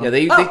bugs on them.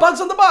 Yeah, bugs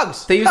on the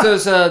bugs. They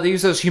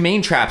use those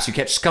humane traps you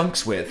catch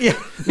skunks with. Yeah,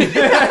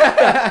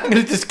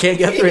 it just can't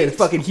get through it. It's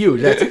fucking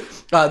huge.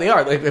 They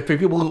are. Like, if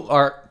people who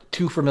are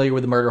too familiar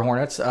with the murder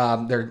hornets,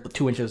 they're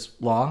 2 inches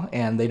long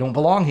and they don't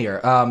belong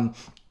here. That's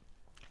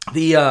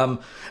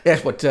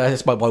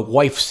what my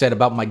wife said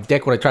about my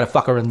dick when I try to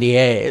fuck her in the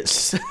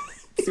ass.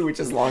 2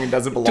 inches long and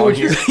doesn't belong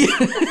here.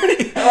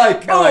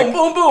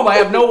 Boom, boom. I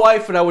have no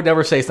wife, and I would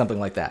never say something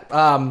like that.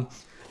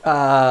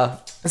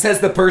 Says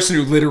the person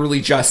who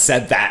literally just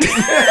said that.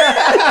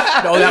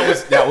 No,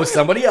 that was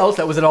somebody else.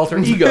 That was an alter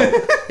ego.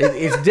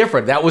 It's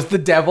different. That was the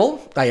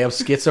devil. I have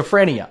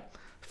schizophrenia.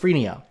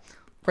 Frenia.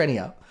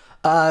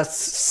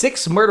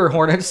 6 murder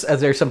hornets,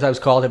 as they're sometimes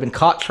called, have been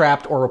caught,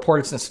 trapped, or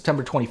reported since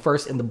September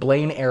 21st in the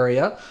Blaine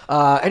area.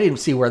 I didn't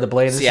see where the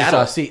Blaine is.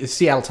 Seattle.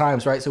 Seattle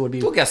Times, right? So it would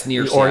be. We'll guess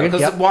near Oregon.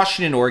 Because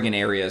Washington, Oregon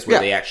area is where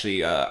they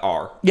actually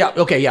are. Yeah.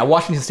 Okay. Yeah.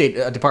 Washington State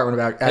Department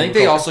of Agriculture. I think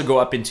they also go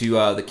up into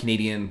the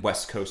Canadian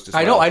West Coast as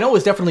well. I know. It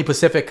was definitely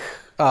Pacific.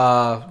 They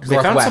found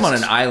Northwest. some on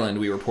an island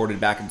we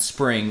reported back in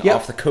spring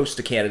off the coast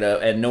of Canada,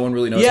 and no one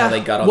really knows how they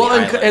got on the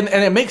island.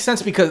 And it makes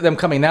sense because them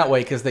coming that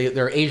way because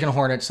they're Asian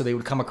hornets, so they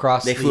would come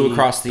across. They flew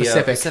across the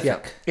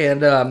Pacific.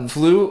 Yeah. And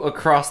flew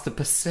across the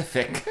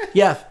Pacific.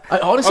 Yeah,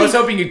 honestly, I was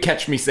hoping you'd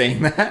catch me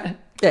saying that.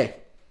 Hey,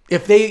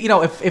 if they,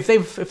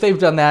 if they've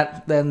done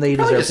that, then they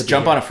Probably deserve just to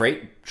jump be on a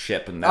freight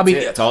ship, and that's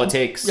it. That's all it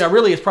takes. Yeah,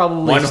 really, it's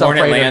probably one some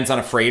hornet freighter. lands on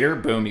a freighter.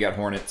 Boom, you got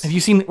hornets. Have you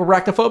seen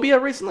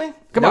Arachnophobia recently?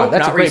 Come No, on,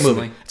 that's not a great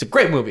recently. movie. It's a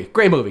great movie.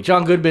 Great movie.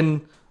 John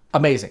Goodman,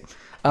 amazing.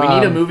 We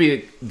need a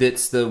movie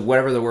that's the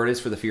whatever the word is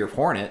for the fear of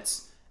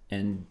hornets,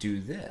 and do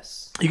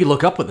this. You could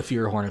look up what the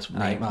fear of hornets.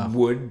 I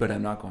would, but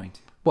I'm not going to.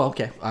 Well,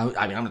 okay.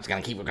 I mean, I'm just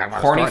gonna keep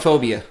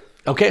Hornyphobia.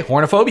 Okay,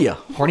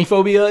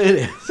 hornyphobia it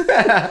is.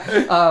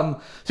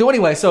 So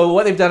anyway, so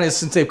what they've done is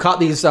since they've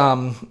caught these,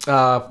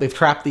 they've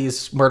trapped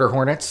these murder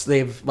hornets.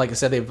 They've, like I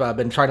said, they've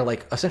been trying to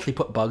like essentially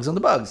put bugs on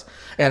the bugs,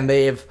 and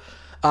they've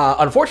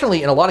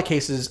unfortunately in a lot of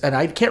cases, and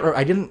I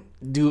didn't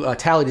do a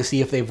tally to see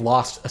if they've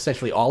lost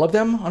essentially all of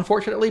them,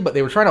 unfortunately, but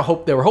they were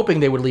hoping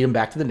they would lead them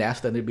back to the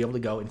nest, then they'd be able to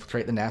go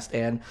infiltrate the nest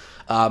and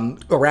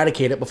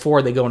eradicate it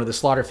before they go into the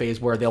slaughter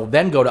phase, where they'll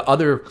then go to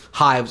other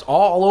hives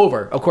all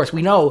over. Of course,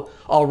 we know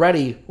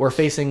already we're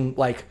facing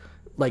like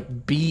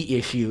bee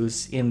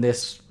issues in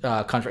this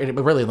country,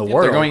 but really in the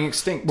world. They're going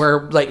extinct.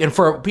 Where and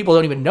for people who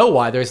don't even know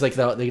why, there's like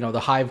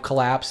the hive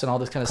collapse and all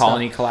this kind of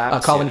colony stuff.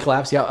 Collapse. Colony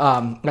collapse.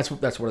 Yeah. That's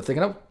what I'm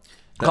thinking of.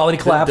 Colony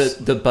collapse.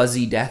 The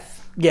buzzy death.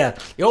 Yeah,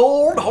 the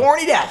old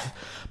horny death.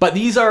 But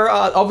these are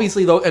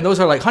obviously and those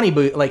are like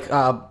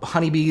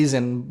honeybees,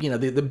 and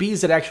the bees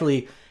that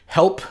actually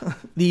help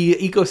the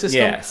ecosystem.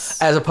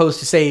 Yes. As opposed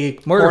to say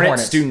murder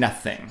hornets. Do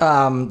nothing.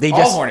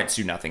 All hornets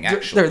do nothing.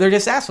 Actually, they're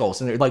just assholes,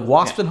 and they're like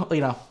wasps, and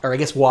or I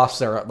guess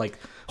wasps are like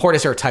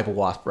hornets are a type of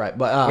wasp, right?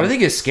 But what I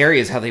think is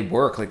scary is how they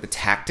work. Like the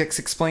tactics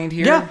explained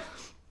here. Yeah.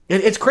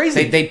 It's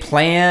crazy. They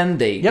plan.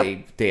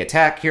 They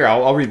attack. Here,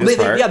 I'll read this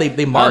part.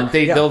 They mark.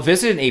 They'll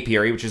visit an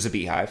apiary, which is a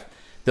beehive.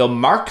 They'll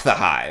mark the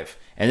hive,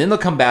 and then they'll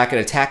come back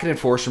and attack it in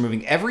force,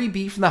 removing every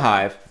bee from the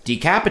hive,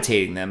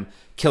 decapitating them,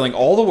 killing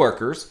all the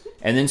workers,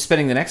 and then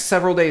spending the next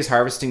several days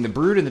harvesting the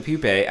brood and the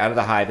pupae out of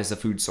the hive as a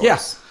food source. Yeah.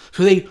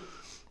 So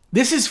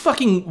this is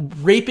fucking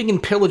raping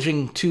and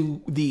pillaging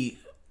to the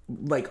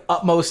like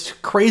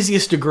utmost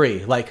craziest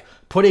degree, like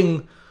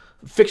putting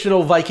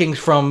fictional Vikings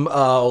from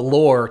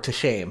lore to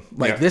shame.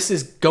 Like this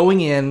is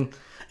going in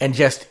and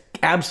just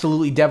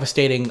absolutely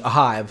devastating a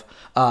hive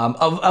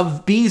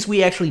of bees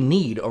we actually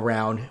need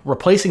around,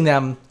 replacing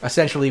them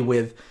essentially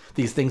with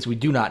these things we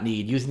do not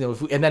need, using them,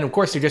 and then of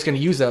course they're just going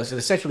to use those to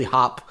essentially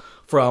hop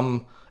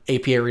from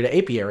apiary to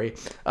apiary,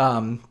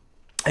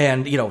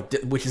 and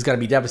which is going to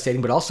be devastating,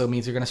 but also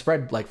means they're going to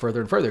spread like further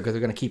and further because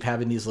they're going to keep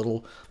having these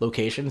little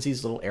locations,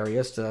 these little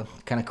areas to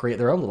kind of create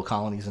their own little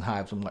colonies and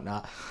hives and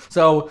whatnot.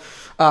 So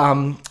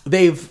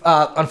they've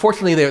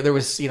unfortunately there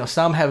was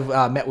some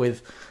have met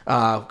with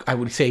I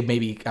would say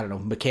maybe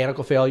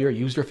mechanical failure,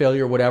 user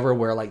failure, whatever,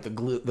 where like the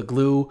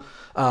glue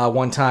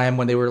one time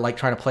when they were like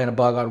trying to plant a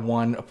bug on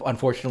one,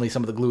 unfortunately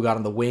some of the glue got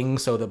on the wing,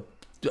 so the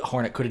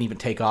hornet couldn't even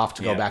take off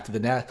to go back to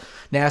the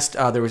nest.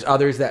 There was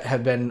others that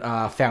have been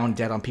found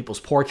dead on people's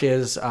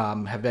porches,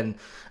 have been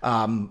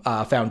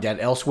found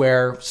dead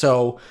elsewhere.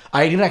 So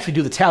I didn't actually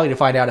do the tally to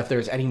find out if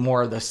there's any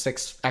more of the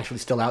 6 actually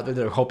still out there.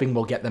 They're hoping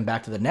we'll get them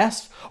back to the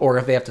nest, or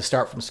if they have to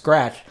start from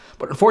scratch.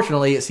 But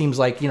unfortunately, it seems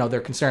like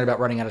they're concerned about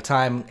running out of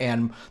time,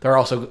 and they're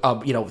also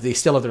they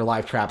still have their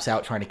live traps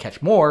out trying to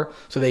catch more,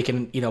 so they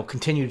can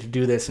continue to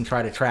do this and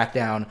try to track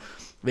down.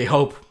 They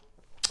hope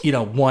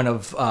one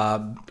of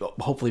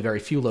hopefully very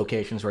few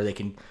locations where they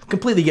can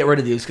completely get rid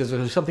of these, because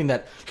there's something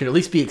that should at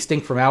least be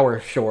extinct from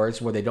our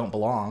shores where they don't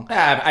belong.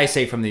 I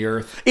say from the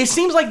earth. It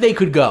seems like they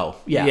could go.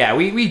 Yeah,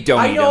 we don't.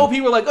 I know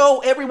people are like,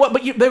 oh, everyone,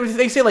 but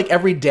they say like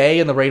every day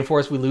in the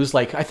rainforest we lose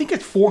like, I think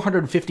it's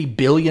 450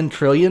 billion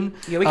trillion.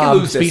 Yeah, we can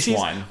lose species. this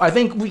one. I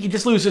think we could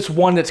just lose this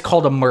one that's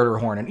called a murder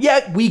hornet.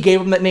 Yeah, we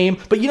gave them that name,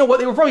 but you know what?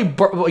 They were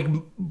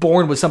probably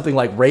born with something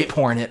like rape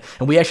hornet,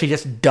 and we actually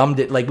just dumbed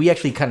it. Like we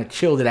actually kind of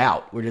chilled it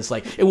out. We're just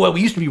like, well,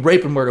 we used to be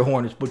rape and murder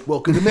hornets, but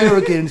welcome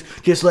Americans,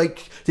 just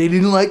like they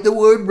didn't like the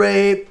word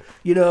rape,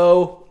 and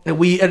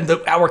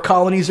our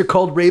colonies are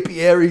called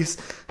rapiaries.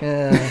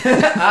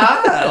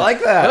 I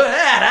like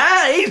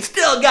that. He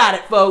still got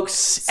it, folks.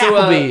 So,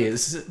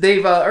 Applebee's.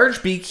 They've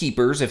urged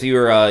beekeepers, if you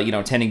were,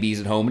 tending bees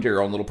at home to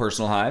your own little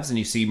personal hives, and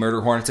you see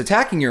murder hornets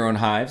attacking your own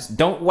hives,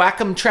 don't whack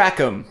them, track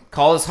them.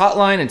 Call this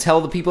hotline and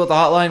tell the people at the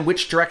hotline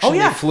which direction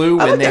they flew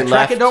when they left.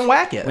 Track it, don't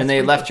whack it. When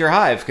they left your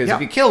hive, because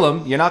if you kill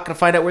them, you're not going to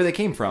find out where they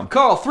came from.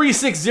 Call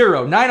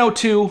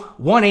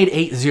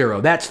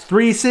 360-902-1880. That's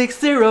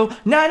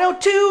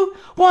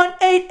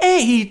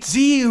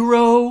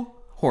 360-902-1880.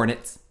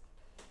 Hornets.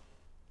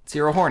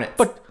 0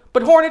 hornets.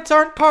 But hornets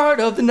aren't part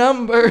of the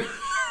number.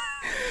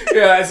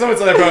 Yeah, someone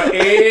said that about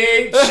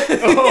H.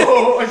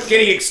 Oh,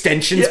 getting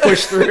extensions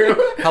pushed through.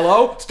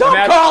 Hello?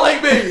 Stop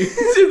calling me!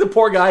 See the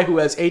poor guy who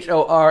has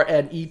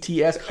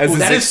HORNETS. As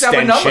that is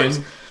 7 numbers.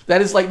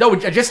 That is like, no,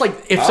 just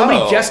like if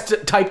somebody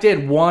just typed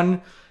in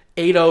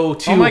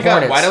 1802 Oh my god,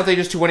 hornets. why don't they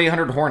just do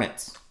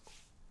 1-800-HORNETS?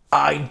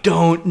 I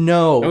don't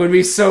know. It would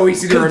be so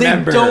easy to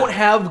remember. They don't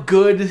have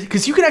good,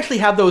 because you can actually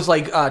have those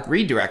like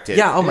redirected.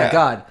 Yeah, oh my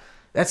god.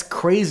 That's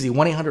crazy.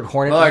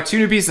 1-800-HORNET. Well, our 2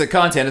 new pieces of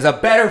content is a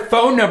better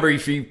phone number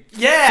if you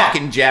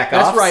fucking jack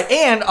off. That's right.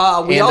 And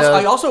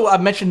I also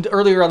mentioned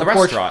earlier on the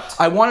porch, restaurant.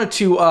 I wanted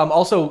to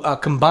also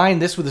combine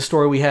this with the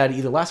story we had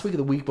either last week or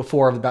the week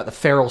before about the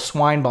feral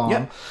swine bomb.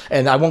 Yep.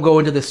 And I won't go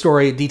into the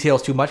story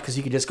details too much because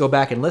you can just go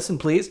back and listen,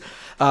 please.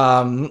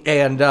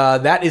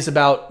 That is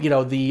about,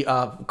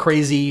 the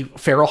crazy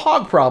feral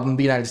hog problem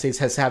the United States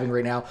has having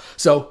right now.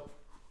 So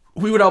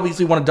we would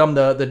obviously want to dumb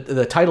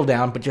the title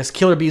down, but just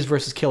killer bees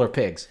versus killer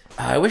pigs.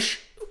 I wish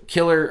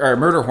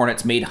murder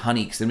hornets made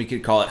honey, because then we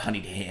could call it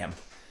honeyed ham.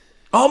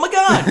 Oh my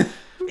god!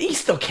 You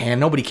still can.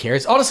 Nobody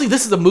cares. Honestly,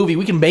 this is a movie.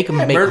 We can make them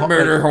make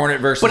murder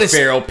hornet versus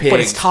feral pig. But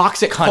it's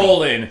toxic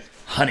honey.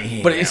 Honey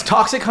ham. But it's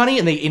toxic honey,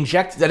 and they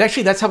inject that.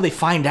 Actually, that's how they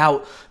find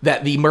out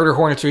that the murder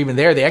hornets are even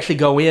there. They actually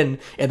go in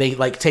and they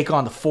like take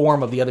on the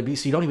form of the other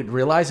bees. So you don't even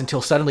realize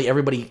until suddenly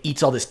everybody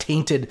eats all this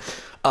tainted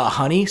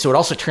honey. So it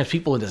also turns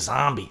people into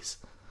zombies.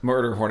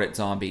 Murder hornet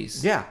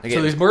zombies. Yeah.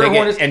 So there's murder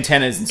hornets,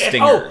 antennas and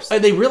stingers.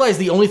 And they realize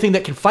the only thing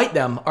that can fight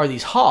them are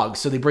these hogs.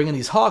 So they bring in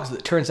these hogs. But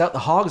it turns out the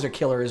hogs are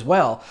killer as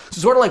well.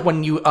 So sort of like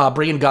when you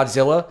bring in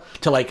Godzilla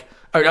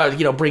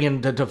to bring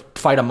in to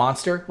fight a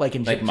monster, like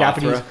in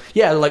Japanese. Mothra.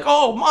 Yeah, they're like,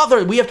 oh,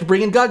 mother, we have to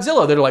bring in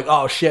Godzilla. They're like,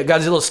 oh shit,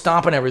 Godzilla's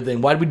stomping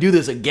everything. Why did we do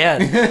this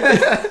again?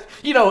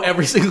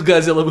 Every single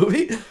Godzilla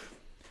movie.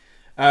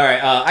 All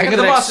right, I got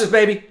the monsters,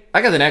 baby.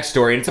 I got the next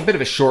story, and it's a bit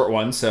of a short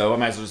one, so I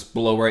might as well just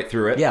blow right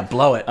through it. Yeah,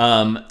 blow it.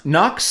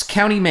 Knox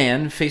County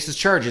man faces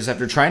charges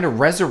after trying to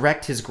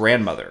resurrect his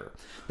grandmother.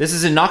 This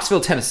is in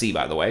Knoxville, Tennessee,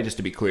 by the way, just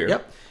to be clear.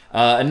 Yep.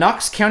 A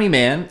Knox County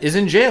man is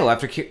in jail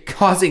after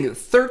causing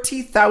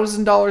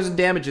 $30,000 in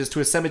damages to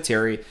a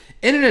cemetery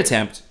in an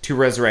attempt to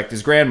resurrect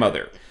his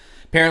grandmother.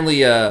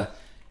 Apparently,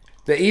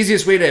 the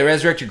easiest way to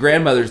resurrect your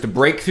grandmother is to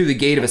break through the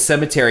gate of a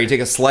cemetery,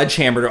 take a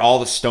sledgehammer to all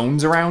the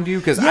stones around you.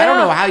 Because I don't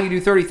know how you do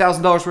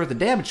 $30,000 worth of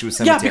damage to a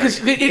cemetery. Yeah, because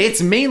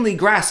it's mainly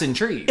grass and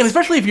trees. And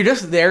especially if you're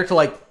just there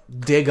to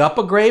dig up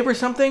a grave or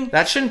something.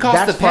 That shouldn't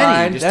cost a penny.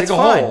 Fine. Just that's dig a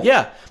fine. hole.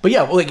 Yeah, but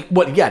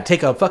yeah,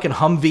 take a fucking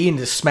Humvee and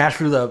just smash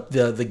through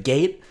the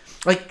gate.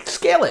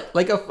 Scale it.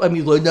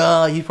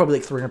 He's probably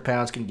 300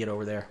 pounds, can get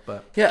over there.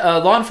 But yeah,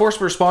 law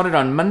enforcement responded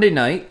on Monday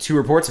night to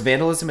reports of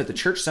vandalism at the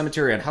church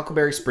cemetery on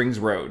Huckleberry Springs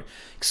Road.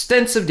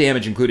 Extensive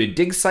damage included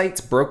dig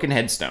sites, broken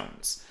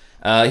headstones.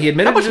 He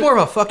admitted... How much more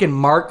of a fucking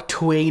Mark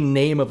Twain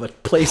name of a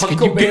place can you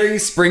Huckleberry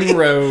Spring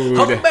Road.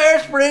 Huckleberry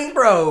Spring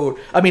Road.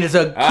 I mean, it's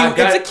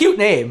a cute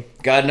name.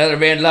 Got another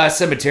vandalized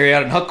cemetery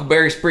out on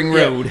Huckleberry Spring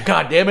Road.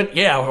 God damn it.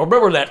 Yeah,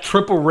 remember that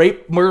triple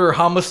rape, murder,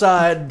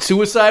 homicide,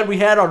 suicide we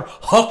had on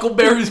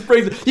Huckleberry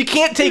Springs? You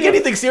can't take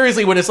anything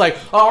seriously when it's like,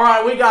 all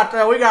right, we got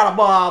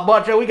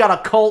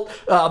a cult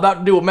about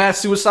to do a mass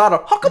suicide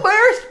on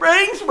Huckleberry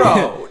Springs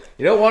Road.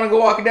 You don't want to go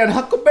walking down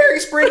Huckleberry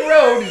Spring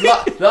Road.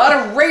 There's a lot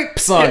of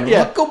rapes on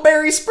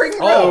Huckleberry Spring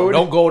Road.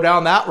 Don't go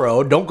down that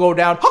road. Don't go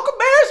down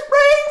Huckleberry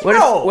Springs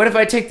Road. What if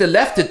I take the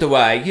left at the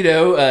Y?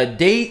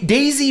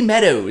 Daisy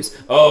Meadows.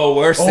 Oh,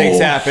 worse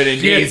things happen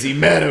in Daisy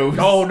Meadows.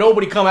 No,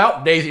 nobody come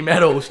out Daisy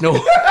Meadows. No.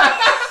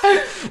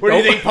 Where do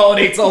you think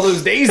pollinates all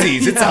those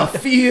daisies? It's a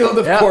field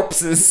of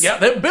corpses. Yeah,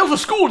 they built a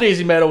school,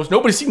 Daisy Meadows.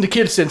 Nobody's seen the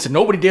kids since, and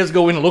nobody dares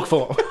go in and look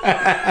for them.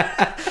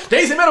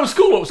 Daisy Meadows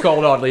School, it was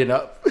called, oddly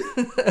enough.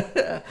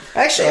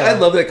 Actually, I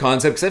love that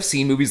concept because I've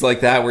seen movies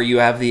like that where you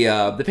have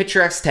the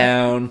picturesque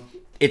town,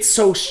 it's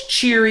so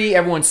cheery,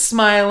 everyone's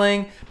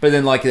smiling, but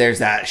then like there's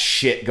that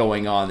shit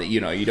going on that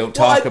you don't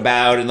talk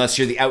about unless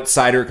you're the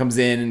outsider who comes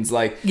in and it's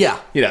like,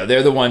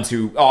 they're the ones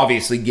who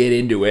obviously get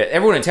into it.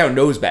 Everyone in town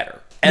knows better.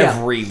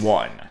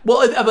 Everyone.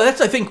 Well, but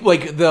that's, I think,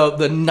 like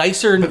the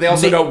nicer. But they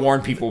also don't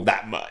warn people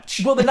that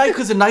much. Well,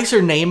 because the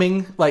nicer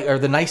naming, like, or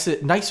the nicer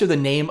the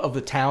name of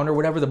the town or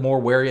whatever, the more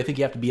wary I think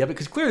you have to be of it.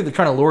 Because clearly they're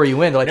trying to lure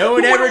you in. They're like, no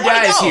one ever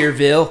dies here,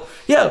 Bill.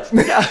 Yeah.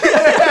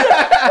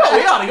 Oh,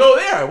 we ought to go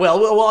there. Well,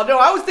 no,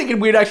 I was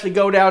thinking we'd actually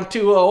go down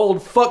to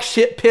old fuck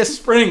shit piss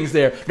springs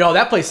there. No,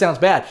 that place sounds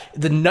bad.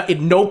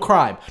 No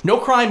crime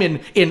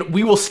in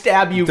we will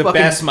stab you. The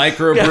best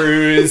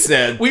microbrews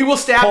and we will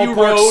stab you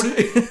road.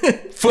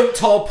 Foot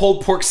tall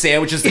pulled pork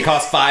sandwiches that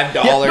cost $5.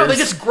 No, they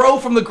just grow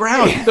from the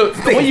ground. The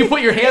way you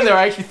put your hand there,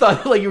 I actually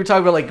thought like you were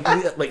talking about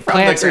like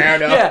plants. From the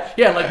ground up.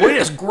 Yeah, like we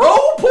just grow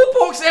pulled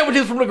pork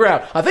sandwiches from the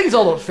ground. I think it's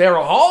all those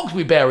feral hogs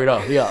we buried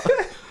up. Yeah.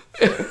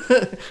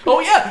 Oh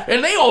yeah,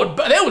 and they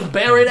was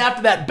buried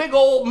after that big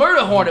old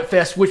murder hornet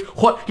fest, which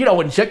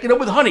injected them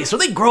with honey, so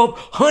they grow up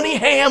honey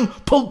ham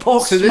pulled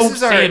pork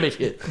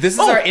sandwiches. This is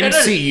our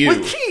MCU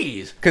with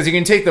cheese, because you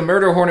can take the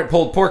murder hornet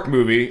pulled pork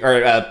movie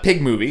or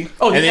pig movie.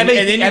 Oh, and then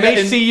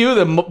MCU,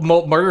 the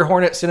murder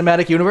hornet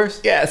cinematic universe.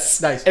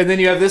 Yes, nice. And then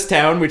you have this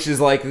town, which is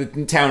like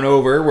the town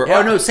over.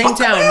 Where same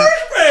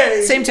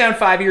town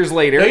 5 years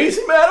later.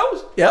 Daisy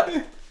Meadows.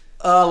 Yep.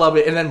 I love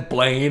it. And then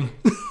Blaine.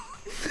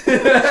 We're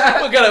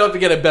gonna have to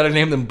get a better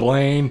name than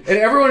Blaine. And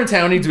everyone in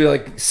town needs to be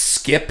like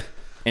Skip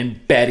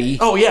and Betty.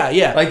 Oh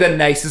yeah. Like the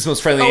nicest,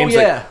 most friendly names.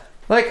 Yeah.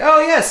 Like, oh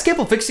yeah, Skip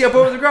will fix you up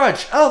over the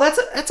garage. Oh,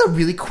 that's a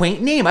really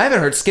quaint name. I haven't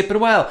heard Skip in a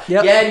while.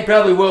 Yep. Yeah, and he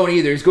probably won't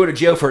either. He's going to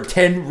jail for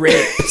 10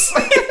 rapes.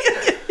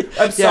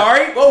 I'm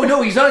sorry? Oh,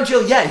 no, he's not in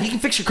jail yet. He can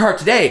fix your car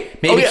today.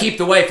 Maybe keep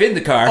the wife in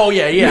the car. Oh,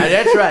 yeah,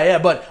 that's right. Yeah,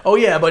 but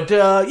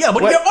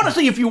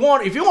honestly, if you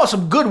want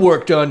some good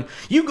work done,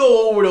 you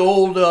go over to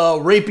old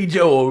Rapey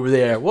Joe over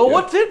there. Well,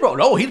 what's it, bro?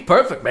 No, he's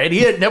perfect, man. He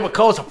had never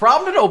caused a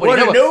problem to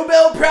nobody. Won a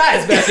Nobel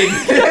Prize back in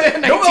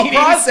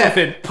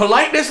 1987.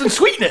 Politeness and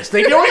sweetness.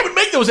 They don't even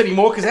make those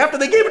anymore, because after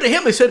they gave it to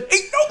him, they said,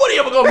 ain't nobody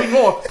ever gonna be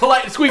more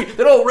polite and sweet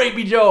than old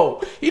Rapey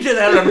Joe. He just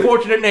had an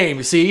unfortunate name,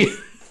 you see.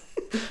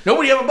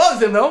 Nobody ever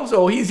bugs him, though,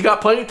 so he's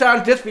got plenty of time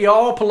to just be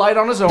all polite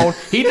on his own.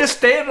 He just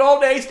standing all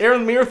day,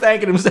 staring in the mirror,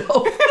 thanking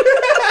himself.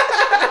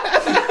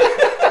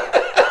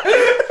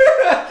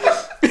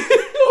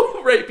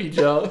 Rapey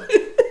Joe.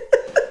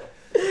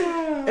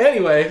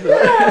 Anyway.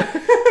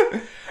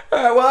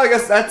 Well, I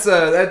guess that's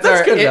our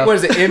good enough. What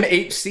is it?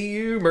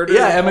 MHCU?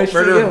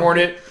 Murder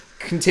Hornet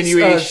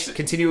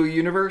Continual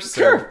Universe?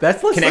 Sure.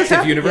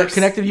 Connective Universe. Yeah,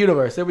 Connective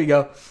Universe. There we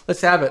go.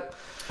 Let's have it.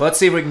 Let's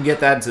see if we can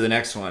get that into the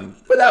next one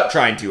without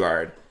trying too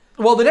hard.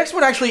 Well, the next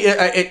one actually,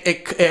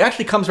 it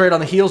actually comes right on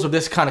the heels of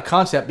this kind of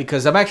concept,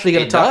 because I'm actually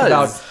going to talk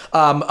about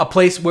a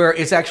place where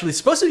it's actually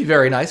supposed to be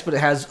very nice, but it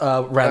has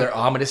a rather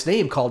ominous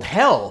name called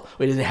Hell.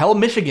 It is in Hell,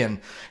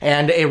 Michigan.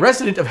 And a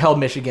resident of Hell,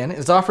 Michigan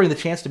is offering the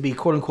chance to be,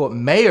 quote-unquote,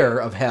 mayor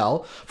of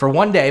Hell for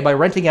one day by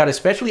renting out a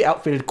specially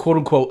outfitted,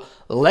 quote-unquote,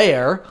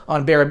 lair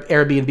on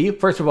Airbnb.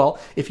 First of all,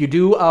 if you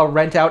do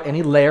rent out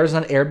any lairs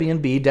on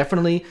Airbnb,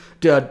 definitely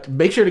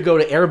make sure to go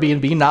to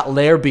Airbnb, not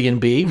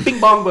Lairbnb. Bing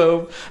bong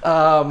boom.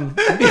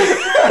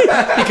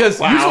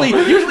 Because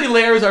usually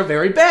lairs are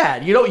very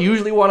bad. You don't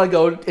usually want to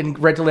go and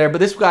rent a lair, but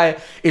this guy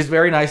is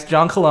very nice.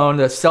 John Cologne,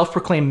 the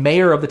self-proclaimed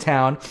mayor of the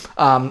town.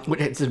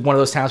 It's one of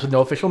those towns with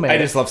no official mayor. I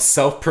just love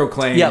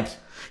self-proclaimed. Yep.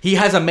 He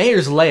has a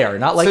mayor's lair,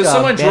 not like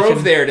someone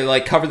drove there to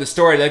like cover the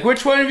story. Like,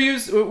 which one of you?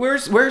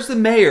 Where's the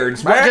mayor?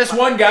 It's just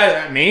one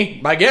guy.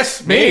 Me. I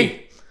guess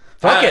me.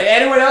 Fuck it.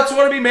 Anyone else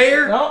want to be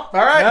mayor? No. All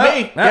right,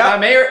 me.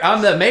 Yeah.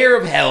 I'm the mayor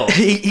of Hell.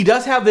 He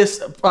does have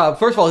this.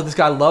 First of all, this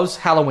guy loves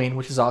Halloween,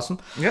 which is awesome.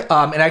 Yep.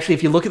 And actually,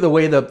 if you look at the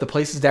way the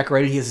place is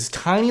decorated, he has this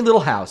tiny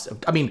little house.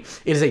 I mean,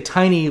 it is a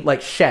tiny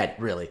like shed,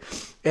 really.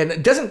 And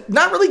it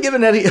not really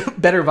giving any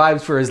better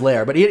vibes for his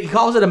lair, but he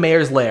calls it a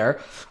mayor's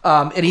lair.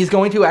 And he's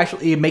going to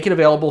actually make it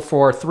available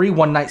for 3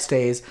 one-night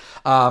stays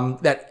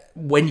that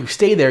when you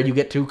stay there, you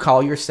get to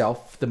call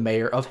yourself the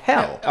mayor of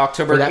Hell.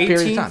 October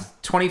 18th,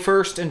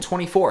 21st, and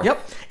 24th.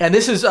 Yep. And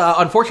this is,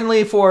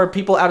 unfortunately, for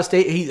people out of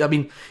state.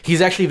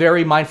 He's actually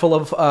very mindful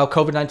of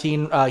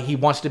COVID-19. He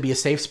wants to be a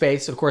safe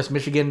space. Of course,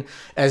 Michigan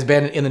has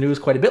been in the news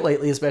quite a bit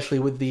lately, especially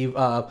with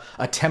the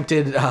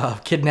attempted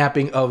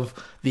kidnapping of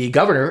the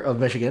governor of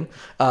Michigan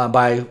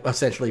by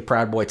essentially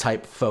Proud Boy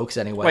type folks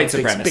anyway. White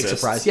supremacists. Big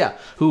surprise, yeah.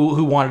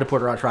 Who wanted to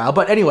put her on trial.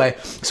 But anyway,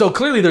 so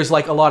clearly there's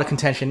like a lot of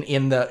contention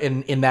in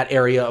that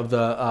area of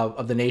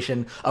the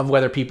nation of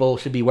whether people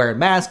should be wearing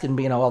masks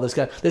and all this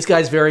guy. This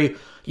guy's very.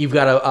 You've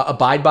got to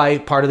abide by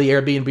part of the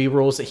Airbnb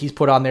rules that he's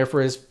put on there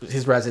for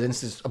his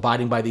residents, is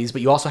abiding by these.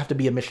 But you also have to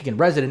be a Michigan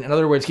resident. In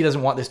other words, he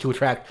doesn't want this to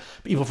attract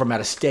people from out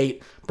of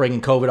state, bringing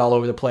COVID all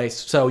over the place.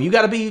 So you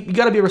got to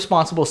be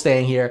responsible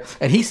staying here.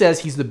 And he says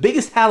he's the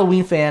biggest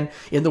Halloween fan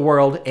in the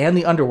world and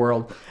the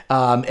underworld,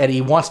 and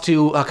he wants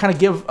to kind of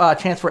give a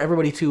chance for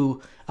everybody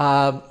to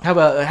have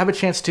a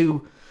chance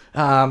to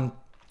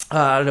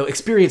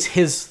experience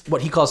his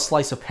what he calls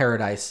slice of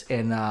paradise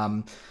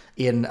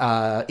and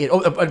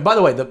by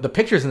the way, the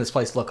pictures in this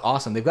place look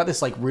awesome. They've got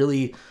this like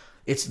really,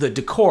 the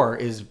decor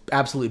is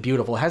absolutely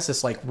beautiful. It has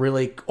this like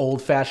really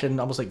old fashioned,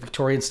 almost like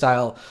Victorian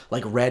style,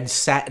 like red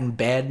satin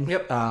bed.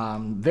 Yep.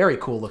 Very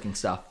cool looking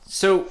stuff.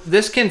 So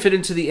this can fit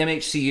into the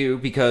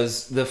MHCU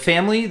because the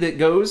family that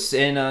goes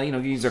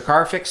and gets their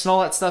car fixed and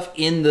all that stuff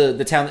in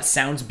the town that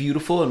sounds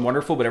beautiful and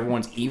wonderful, but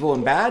everyone's evil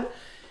and bad.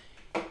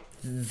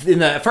 In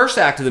the first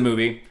act of the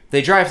movie,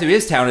 they drive through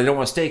his town and they don't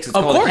want to stay because it's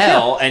called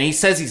Hell, and he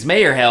says he's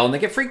Mayor Hell, and they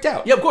get freaked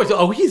out. Yeah, of course.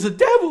 Oh, he's a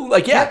devil.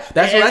 Like, yeah.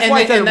 That's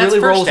why it really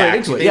rolls right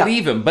into it. They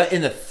leave him. But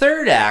in the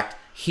third act,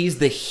 he's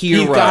the hero.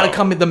 He's got to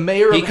come in. The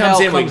Mayor of Hell comes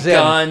in with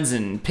guns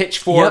and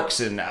pitchforks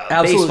and a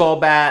baseball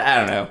bat. I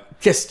don't know.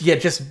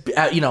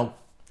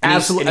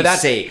 Absolutely.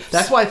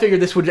 That's why I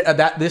figured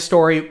this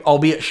story,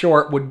 albeit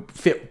short, would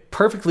fit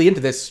perfectly into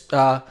this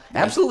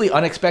absolutely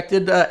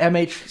unexpected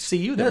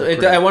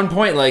MHCU. At one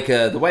point, like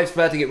the wife's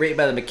about to get raped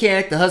by the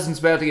mechanic, the husband's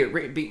about to get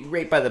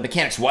raped by the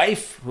mechanic's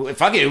wife.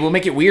 Fuck it, we'll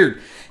make it weird.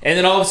 And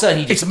then all of a sudden,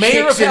 he just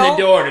kicks in the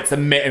door, and it's the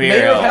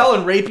Mayor of Hell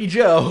and Rapey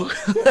Joe.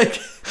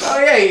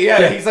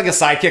 He's like a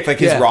sidekick, like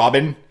his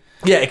Robin.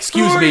 Yeah,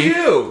 excuse me. Who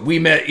are you? We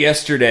met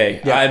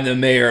yesterday. Yeah. I'm the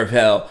Mayor of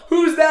Hell.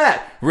 Who's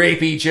that?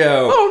 Rapey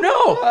Joe. Oh,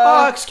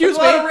 no. Excuse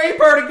me. There's a lot of rape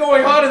party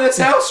going on in this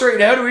house right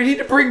now. Do we need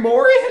to bring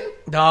more in?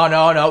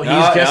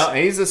 No.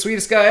 He's the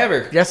sweetest guy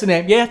ever. Just a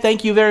name. Yeah,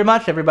 thank you very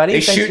much, everybody.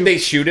 They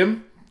shoot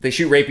him. They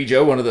shoot Rapey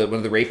Joe, one of the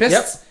rapists.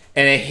 Yep.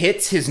 And it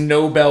hits his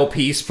Nobel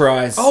Peace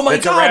Prize. Oh my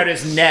God! Around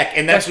his neck,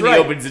 and that's when he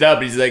opens it up.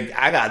 And he's like,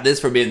 "I got this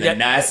for being the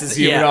nicest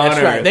human on earth."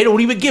 That's right. They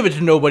don't even give it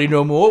to nobody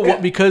no more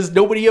because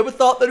nobody ever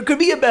thought that it could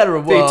be a better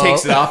one. He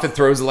takes it off and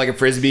throws it like a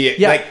frisbee.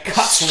 It like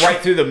cuts right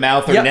through the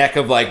mouth or neck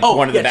of like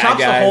one of the bad guys.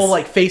 Chops the whole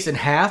like face in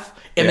half,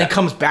 and then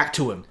comes back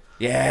to him.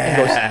 Yeah.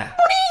 And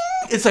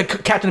goes, it's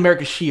like Captain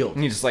America's shield.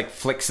 And he just like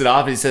flicks it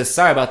off and he says,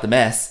 "Sorry about the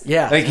mess."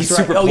 Yeah. Like he's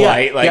super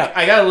polite.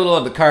 I got a little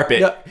on the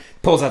carpet. Yeah.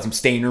 Pulls out some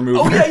stain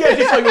remover. Oh yeah,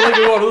 just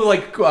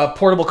like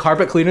portable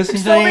carpet cleaners.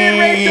 He's still being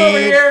raped over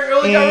here. We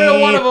only got rid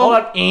of one of them. Hold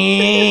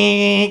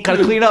on.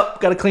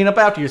 Gotta clean up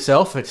after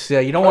yourself. It's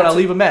you don't want to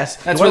leave a mess.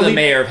 That's when the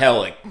Mayor of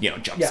Hell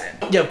jumps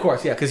in. Yeah, of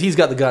course, because he's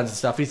got the guns and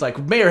stuff. He's like,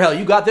 Mayor of Hell,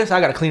 you got this.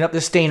 I gotta clean up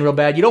this stain real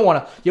bad. You don't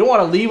want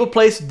to leave a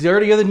place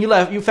dirtier than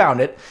you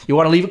found it. You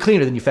want to leave it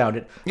cleaner than you found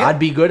it. Yeah. I'd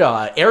be good.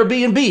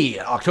 Airbnb,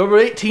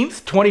 October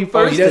 18th,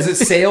 21st. He does a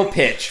sale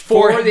pitch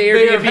for the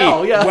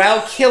Airbnb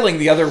while killing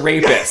the other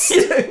rapist.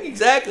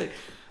 Exactly.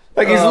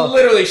 Like he's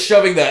literally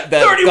shoving the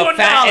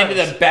fat end of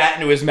the bat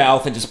into his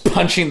mouth and just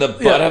punching the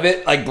butt of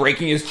it, like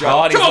breaking his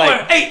jaw. And he's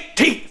like,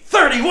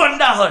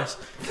 $31.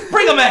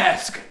 Bring a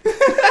mask.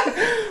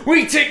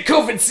 We take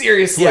COVID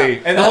seriously.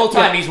 Yeah. And the whole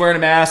time he's wearing a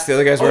mask, the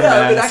other guy's wearing a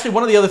mask. But actually,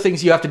 one of the other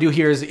things you have to do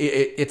here is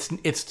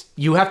it's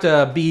you have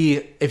to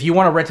be, if you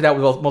want to rent it out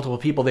with multiple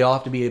people, they all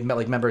have to be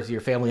like members of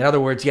your family. In other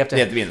words, you have to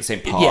be in the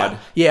same pod.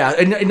 Yeah,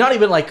 and not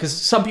even like, because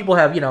some people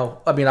have,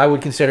 I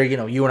would consider,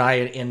 you and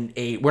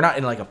I we're not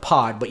in like a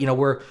pod, but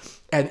we're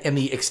in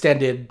the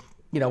extended.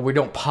 We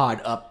don't pod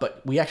up,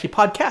 but we actually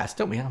podcast,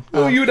 don't we?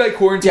 Well, you and I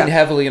quarantine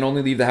heavily and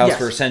only leave the house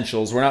for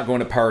essentials. We're not going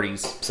to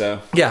parties, so.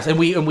 Yes, and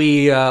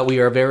we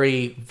are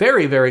very,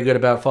 very, very good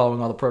about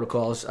following all the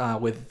protocols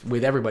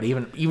with everybody.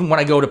 Even when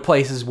I go to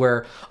places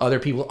where other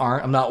people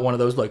aren't, I'm not one of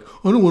those like,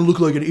 I don't want to look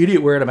like an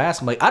idiot wearing a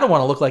mask. I'm like, I don't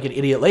want to look like an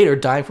idiot later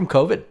dying from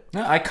COVID.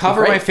 No, I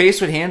cover my face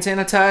with hand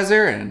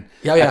sanitizer and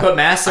I put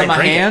masks on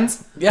my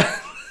hands. Yeah.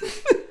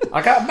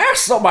 I got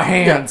masks on my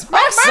hands.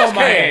 Masks on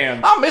my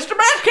hands. I'm Mr.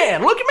 Mask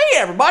Hand. Look at me,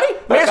 everybody.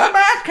 Mr.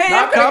 Mask Hand.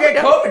 Not gonna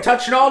get COVID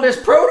touching all this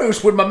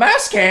produce with my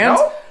mask hands.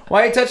 No.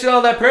 Why are you touching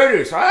all that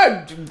produce?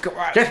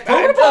 Just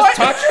proving a point.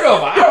 Touching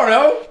them. I don't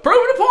know.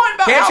 Proving a point.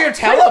 Can't you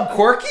tell I'm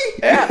quirky?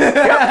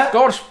 Yeah.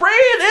 Gonna spray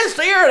this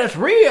here, this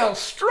real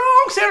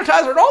strong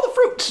sanitizer on all the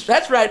fruits.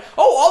 That's right.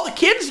 Oh, all the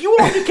kids, you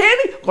want the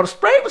candy? Gonna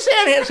spray it with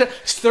sanitizer.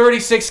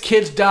 36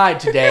 kids died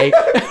today.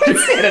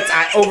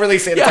 Overly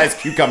sanitized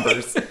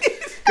cucumbers.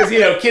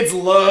 Because, kids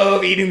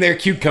love eating their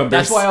cucumbers.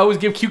 That's why I always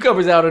give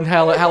cucumbers out on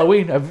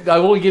Halloween. I've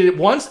only get it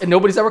once, and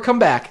nobody's ever come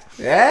back.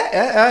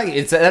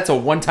 That's a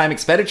one-time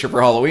expenditure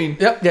for Halloween.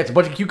 Yep, it's a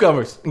bunch of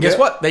cucumbers. And guess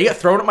what? They get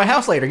thrown at my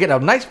house later. Get a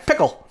nice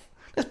pickle.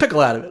 Nice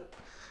pickle out of it.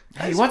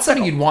 You want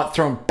something you'd want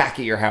thrown back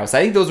at your house.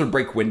 I think those would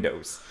break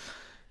windows.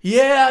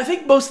 Yeah, I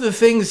think most of the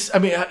things,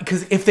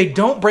 because if they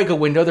don't break a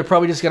window, they're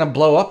probably just going to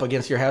blow up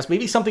against your house.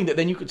 Maybe something that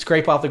then you could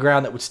scrape off the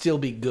ground that would still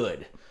be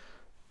good.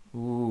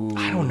 Ooh.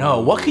 I don't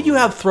know. What could you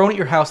have thrown at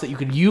your house that you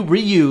could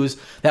reuse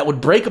that would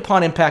break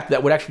upon impact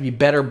that would actually be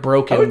better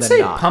broken than not? I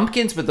would say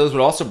pumpkins, but those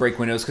would also break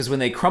windows because when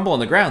they crumble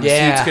on the ground, the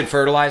seeds could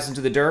fertilize into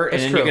the dirt,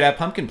 and then you could have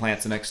pumpkin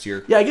plants the next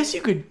year. Yeah, I guess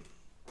you could.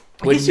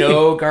 With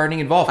no gardening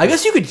involved. I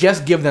guess you could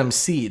just give them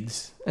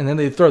seeds, and then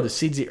they'd throw the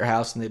seeds at your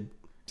house, and they'd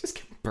just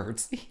give them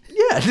birdseed.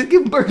 Yeah, just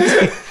give them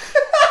birdseed.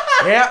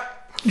 Yeah.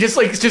 Just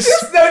like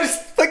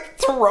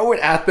throw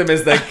it at them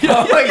as they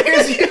come. Like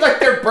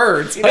they're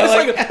birds.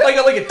 Like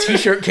a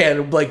t-shirt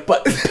can, but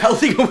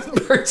pelting them with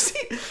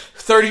birdseed.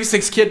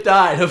 36 kids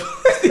died.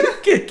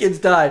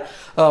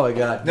 Oh my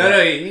god.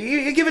 No,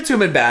 you give it to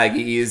him in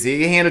baggies.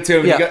 You hand it to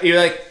him. Yeah. You're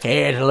like,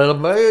 Hey, little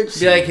birds.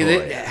 be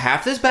like,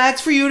 half this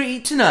bag's for you to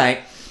eat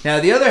tonight. Now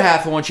the other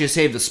half I want you to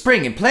save the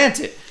spring and plant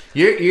it.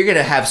 You're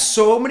gonna have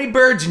so many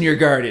birds in your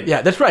garden.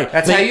 Yeah, that's right.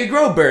 That's how you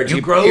grow birds. You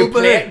grow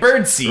plant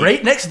bird seed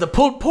right next to the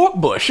pulled pork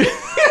bush.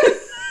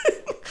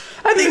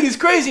 I think he's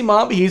crazy,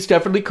 Mom. He's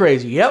definitely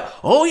crazy. Yep.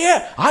 Oh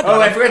yeah.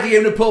 I forgot to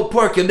give him the pulled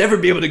pork. You'll never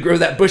be able to grow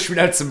that bush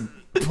without some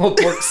pulled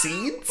pork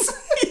seeds.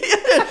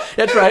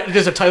 That's right.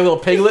 Just a tiny little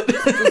piglet.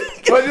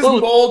 Just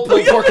mold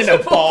pulled pork in a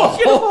ball.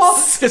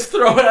 Just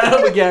throw it at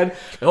him again.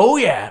 Oh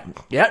yeah.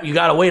 Yep. You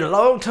gotta wait a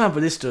long time for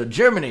this to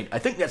germinate. I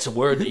think that's a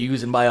word they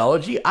use in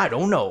biology. I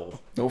don't know.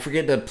 Don't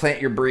forget to plant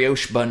your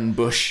brioche bun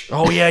bush.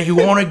 Oh yeah, you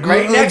want to grow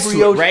right next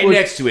to it. Right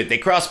next to it. They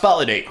cross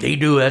pollinate. They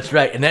do. That's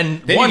right. And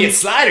then you get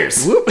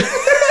sliders. Whoop.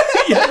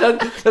 Yeah,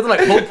 that's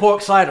like pulled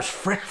pork sliders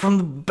fresh from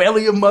the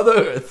belly of Mother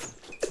Earth.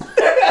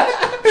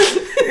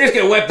 You're just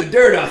gonna wipe the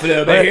dirt off a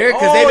little bit here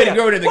because they've been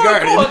growing in the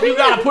garden. You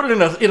gotta put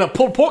it in a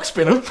pulled pork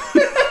spinner.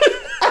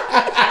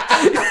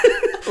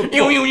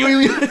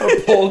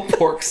 A pulled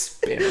pork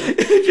spinner.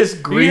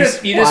 Just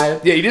grease.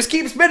 You just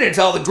keep spinning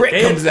until all the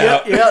grit comes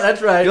out. Yeah,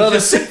 that's right. You'll have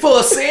a sink full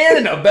of sand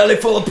and a belly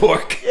full of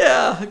pork.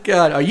 Yeah,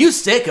 God. Are you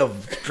sick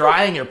of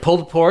drying your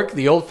pulled pork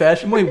the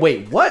old-fashioned way?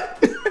 Wait, what?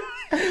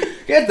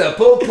 Get the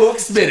pulled pork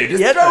spinner.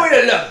 Just throw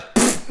it in a...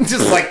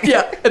 Just like...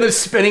 Yeah, and then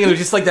spinning, and there's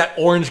just like that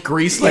orange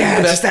grease. Like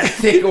just that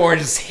thick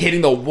orange just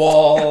hitting the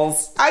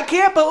walls. I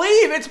can't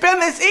believe it's been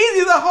this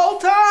easy the whole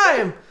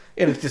time.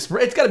 And it's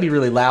got to be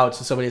really loud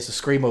so somebody has to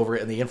scream over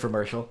it in the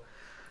infomercial.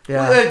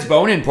 Yeah. Well, it's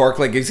bone-in pork.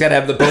 Like, he's got to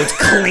have the bones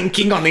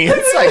clinking on the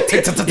inside.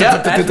 Yeah,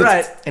 that's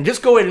right. And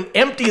just go in and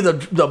empty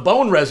the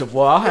bone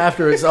reservoir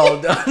after it's all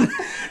done.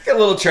 Got a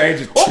little tray.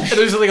 And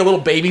there's like a little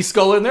baby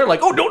skull in there. Like,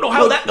 oh, don't know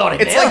how that got in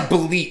there. It's like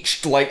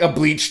bleached. Like a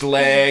bleached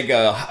leg,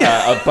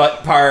 a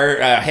butt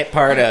part, a hip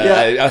part,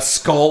 a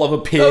skull of a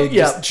pig.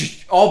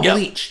 Just all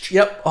bleached.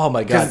 Yep. Oh,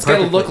 my God. Because it's got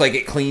to look like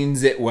it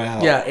cleans it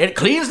well. Yeah, it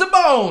cleans the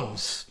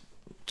bones.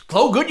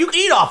 So good you can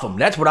eat off them.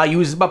 That's what I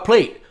use as my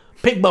plate.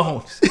 Pig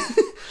bones.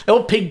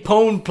 Old pig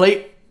bone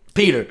plate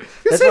Peter.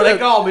 That's what they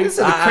call me.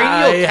 So the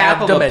cranial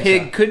cap of a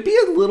pig could be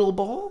a little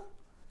ball.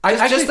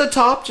 Just the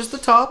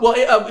top. Well,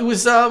 it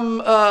was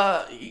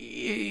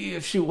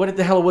shoot, what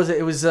the hell was it?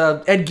 It was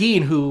Ed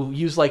Gein who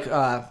used like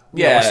a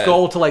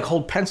skull to like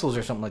hold pencils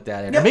or something like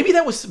that. Yep. Maybe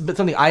that was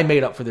something I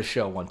made up for this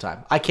show one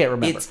time. I can't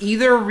remember. It's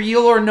either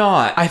real or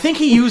not. I think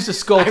he used a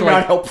skull to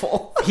not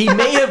helpful. He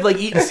may have like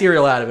eaten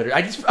cereal out of it.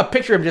 I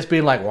picture him just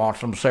being like, want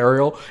some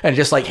cereal? And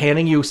just like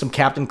handing you some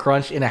Captain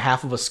Crunch in a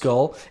half of a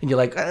skull. And you're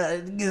like,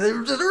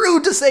 it's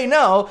rude to say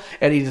no.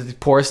 And he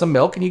just pours some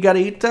milk and you got to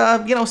eat,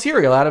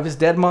 cereal out of his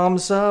dead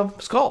mom's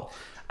skull.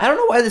 I don't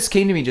know why this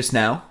came to me just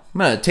now. I'm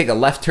going to take a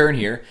left turn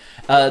here.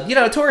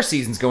 Tourist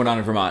season's going on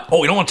in Vermont.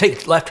 Oh, we don't want to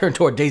take a left turn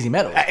toward Daisy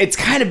Meadows. It's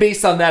kind of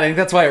based on that. I think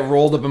that's why it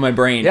rolled up in my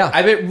brain. Yeah.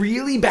 I've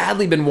really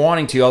badly been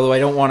wanting to, although I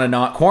don't want to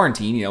not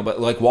quarantine,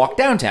 but like walk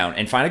downtown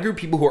and find a group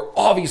of people who are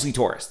obviously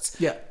tourists.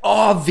 Yeah.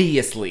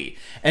 Obviously.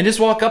 And just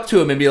walk up to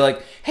them and be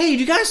like, hey, do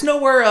you guys know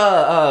where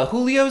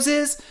Julio's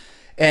is?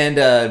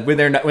 And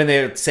when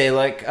they say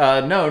like,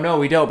 no,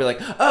 we don't, be like,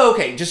 oh,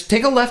 okay, just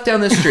take a left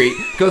down this street,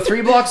 go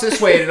 3 blocks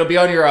this way, and it'll be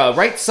on your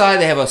right side.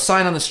 They have a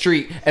sign on the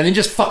street, and then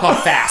just fuck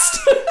off fast.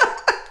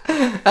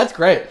 That's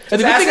great.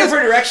 And the good thing is for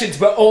directions,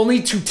 but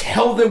only to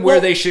tell them where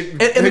they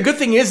should. And the good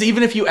thing is,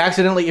 even if you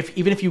accidentally,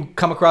 even if you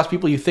come across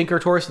people you think are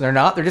tourists and they're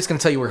not, they're just going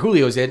to tell you where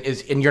Julio's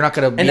is, and you're not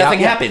going to. And nothing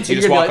happens. You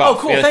just walk off.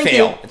 Oh, cool, thank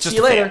you. It's just see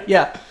you later.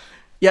 Yeah.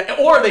 Yeah,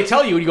 or they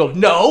tell you and you go,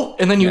 no,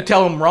 and then you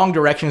tell them wrong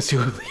directions to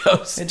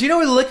Julio's. Do you know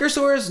where the liquor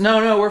store is?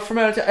 No, we're from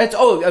out of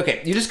town.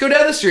 Okay. You just go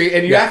down the street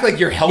and you act like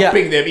you're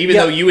helping them, even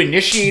though you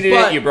initiated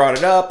it, you brought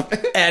it up.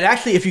 And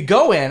actually, if you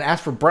go in,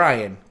 ask for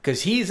Brian,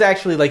 because he's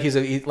actually like,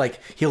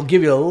 he'll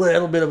give you a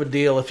little bit of a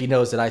deal if he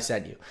knows that I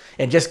sent you.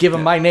 And just give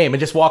him my name and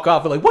just walk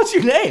off and like, what's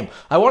your name?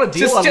 I want a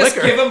deal on liquor. Just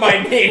give him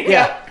my name.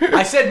 Yeah.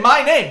 I said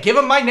my name. Give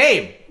him my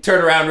name.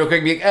 Turn around real quick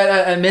and be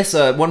like, miss,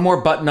 one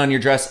more button on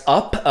your dress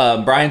up.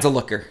 Brian's a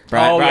looker.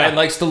 Brian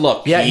likes to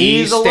look. Yeah,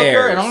 he's a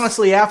looker, and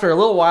honestly, after a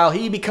little while,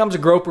 he becomes a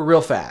groper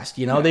real fast.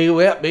 They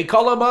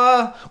call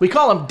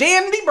him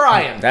Dandy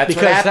Brian. That's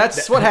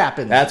what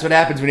happens. That's what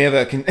happens when you have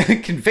a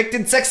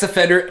convicted sex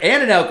offender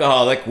and an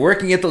alcoholic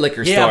working at the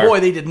liquor store. Yeah, boy,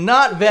 they did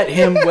not vet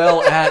him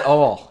well at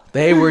all.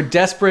 They were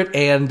desperate,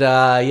 and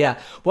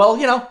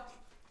well,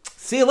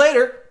 see you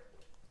later.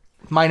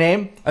 My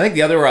name. I think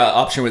the other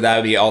option with that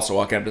would be also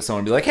walking up to someone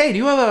and be like, "Hey, do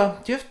you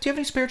have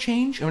any spare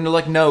change?" And they're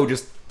like, "No,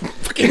 just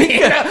fucking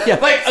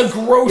like a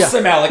gross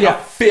amount, like a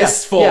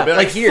fistful,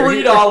 like here,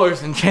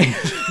 $3 and change."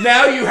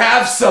 Now you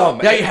have some.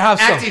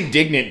 Act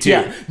indignant too.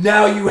 Yeah.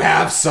 Now you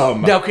have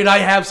some. Now can I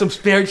have some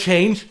spare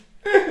change?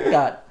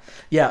 God.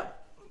 Yeah.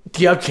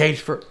 Do you have change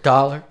for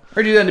 $1?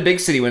 Or do that in a big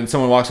city when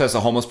someone walks past a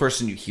homeless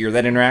person, you hear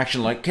that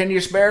interaction like, can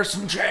you spare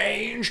some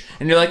change?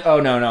 And you're like, oh,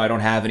 no, I don't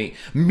have any.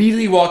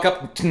 Immediately walk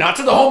up, not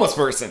to the homeless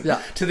person,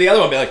 to the other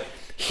one, be like,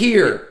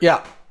 here.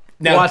 Yeah.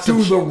 Now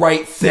do the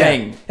right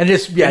thing. Yeah. And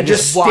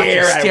just watch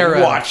stare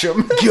at watch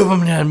him. Give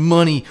him that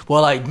money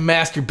while I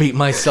masturbate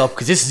myself,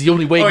 because this is the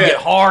only way I can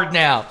get hard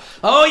now.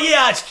 Oh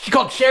yeah, it's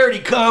called charity,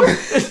 cum.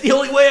 It's the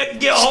only way I can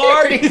get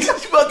hard.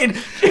 It's fucking.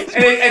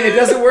 And it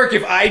doesn't work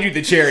if I do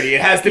the charity.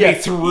 It has to be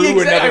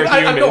through another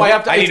human.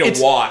 I need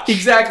to watch.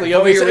 Exactly.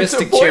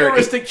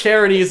 Voyeuristic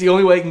charity is the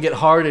only way I can get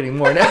hard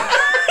anymore now.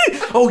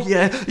 Oh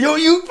yeah,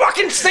 you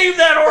fucking save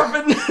that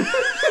orphan.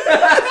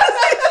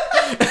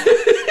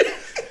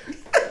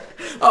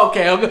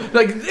 Okay, I'll go,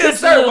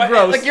 it's a little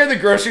gross. Like you're in the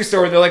grocery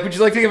store and they're like, "Would you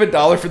like to give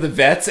 $1 for the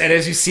vets?" And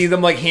as you see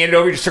them like hand it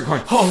over, you just start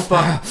going, "Oh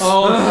fuck!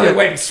 Oh shit!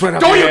 Wait, sweat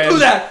up. Don't you do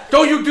that!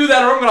 Don't you do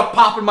that, or I'm gonna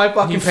pop in my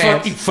fucking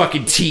pants!" You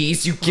fucking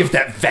tease! You give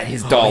that vet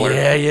his $1.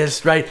 Yeah,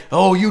 yes, right.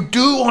 Oh, you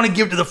do want to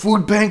give to the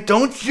food bank,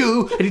 don't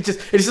you? And it's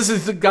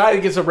just the guy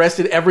that gets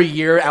arrested every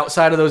year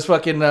outside of those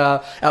fucking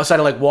outside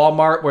of like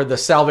Walmart, where the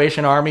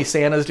Salvation Army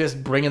Santa's just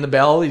ringing the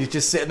bell. He's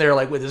just sitting there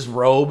like with his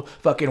robe,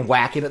 fucking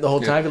whacking it the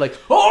whole time. You're like,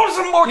 "Oh,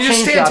 some more." You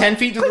just stand 10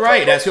 feet to the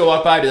right, and as people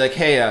walk by, be like,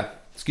 "Hey,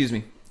 excuse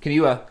me, can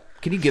you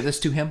give this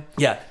to him?"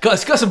 Yeah,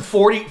 it's got some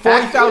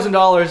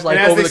 $40,000 like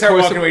over the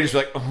course walking away, just be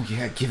like, "Oh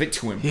yeah, give it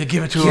to him. Yeah,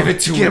 give it to him. Give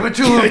it to him. Give it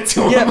to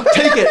him. Yeah,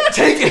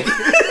 take it.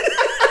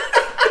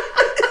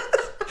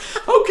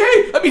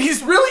 Okay, I mean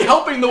he's really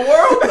helping the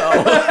world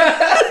though.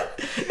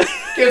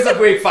 Gives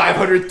away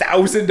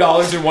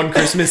 $500,000 in one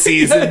Christmas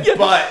season,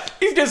 but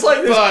he's just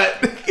like this.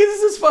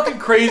 He's this fucking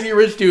crazy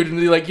rich dude, and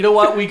they're like, you know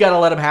what? We gotta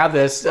let him have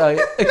this.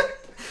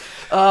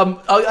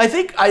 I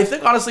think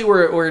honestly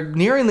we're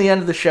nearing the end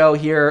of the show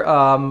here.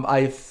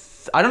 I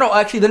don't know.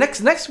 Actually, the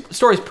next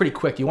story is pretty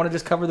quick. You want to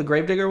just cover the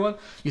Gravedigger one?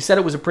 You said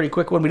it was a pretty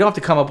quick one. We don't have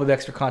to come up with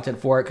extra content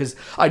for it, because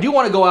I do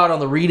want to go out on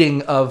the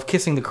reading of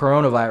Kissing the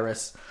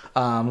Coronavirus,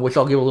 which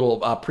I'll give a little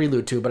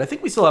prelude to. But I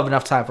think we still have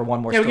enough time for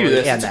one more story. Yeah, we can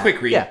do this. It's a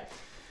quick read. Yeah.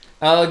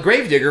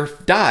 Gravedigger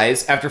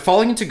dies after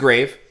falling into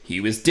grave he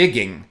was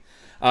digging.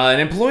 An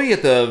employee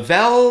at the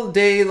Val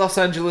de Los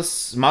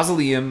Angeles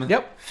Mausoleum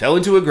fell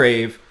into a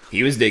grave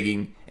he was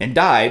digging and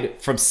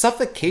died from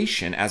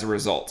suffocation as a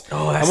result.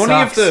 Oh, that I'm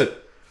wondering if the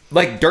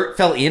dirt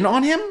fell in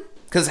on him,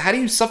 because how do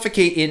you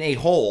suffocate in a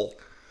hole?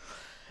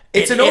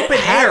 It's an open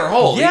air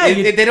hole. Yeah,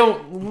 they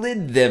don't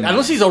lid them.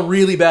 Unless he's a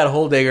really bad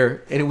hole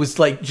digger, and it was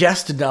like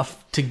just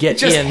enough to get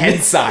just in.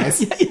 Head size.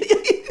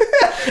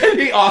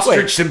 He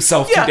ostriched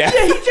himself to death.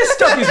 Yeah, he just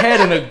stuck his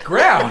head in the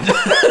ground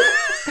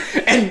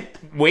and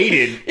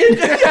waited.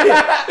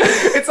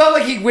 It's not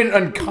like he went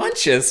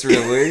unconscious,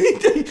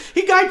 really.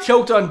 He got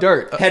choked on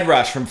dirt. Head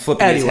rush from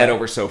flipping his head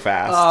over so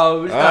fast.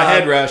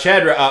 Head rush.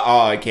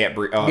 I can't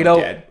breathe. Oh, I'm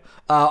dead.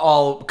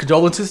 All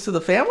condolences to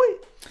the family?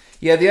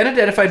 Yeah, the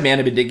unidentified man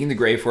had been digging the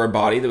grave for a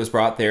body that was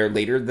brought there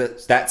later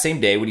that same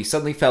day when he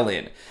suddenly fell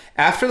in.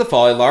 After the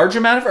fall, a large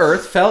amount of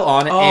earth fell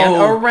on and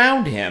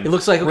around him. It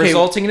looks like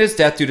resulting in his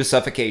death due to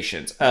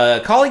suffocations.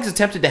 Colleagues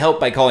attempted to help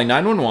by calling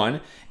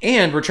 911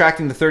 and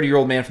retracting the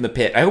 30-year-old man from the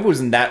pit. I hope it was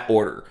in that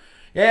order.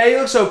 Yeah, he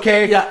looks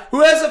okay. Yeah.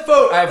 Who has a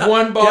photo? I have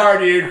one bar,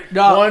 dude.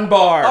 No. One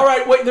bar. All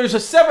right, wait, there's a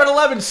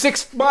 7-Eleven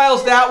 6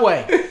 miles that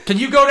way. Can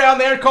you go down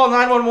there and call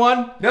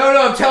 911? No,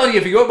 I'm telling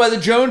you, if you go up by the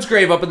Jones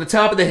grave up on the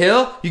top of the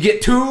hill, you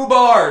get 2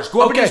 bars.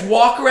 Go up and just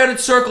walk around in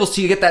circles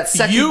till you get that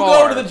second bar. You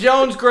go to the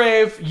Jones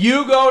grave,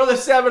 you go to the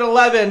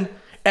 7-Eleven,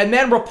 and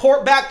then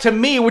report back to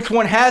me which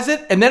one has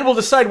it, and then we'll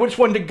decide which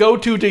one to go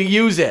to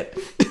use it.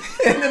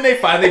 And then they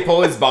finally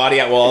pull his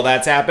body out while all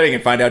that's happening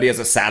and find out he has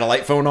a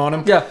satellite phone on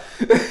him. Yeah.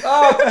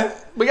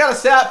 We got a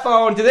sat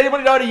phone. Does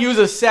anybody know how to use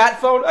a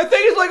sat phone? I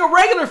think it's like a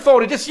regular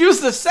phone. It just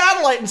uses the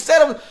satellite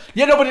instead of...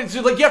 but it's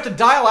like you have to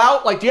dial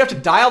out. Like, do you have to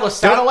dial the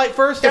satellite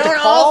first?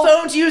 Don't all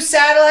phones use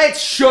satellites?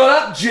 Shut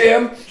up,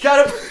 Jim.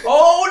 Shut up.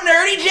 Oh,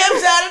 Nerdy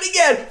Jim's at it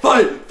again.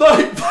 Fight.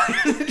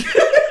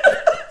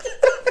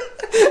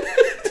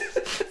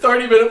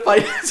 30-minute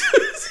fight.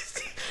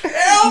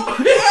 Help!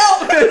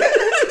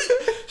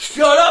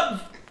 Shut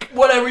up!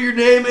 Whatever your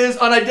name is,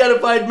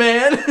 unidentified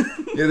man.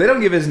 Yeah, they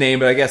don't give his name,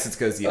 but I guess it's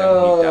because, he died.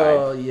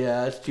 Oh,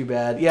 yeah, it's too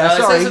bad. Yeah,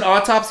 sorry. It says an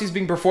autopsy is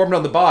being performed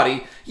on the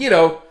body,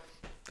 to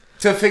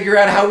figure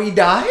out how he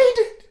died?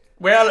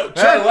 Well,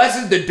 it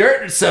wasn't the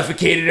dirt that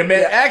suffocated him.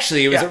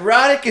 Actually, it was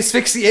erotic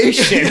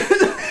asphyxiation.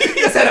 He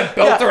just had a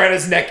belt around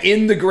his neck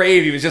in the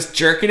grave. He was just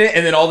jerking it,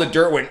 and then all the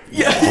dirt went...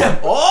 Yeah.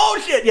 Oh,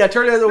 shit. Yeah,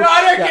 turn it...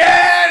 Not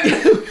again!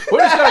 We're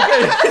just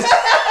going to...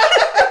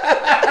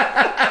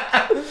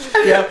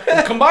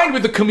 combined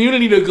with the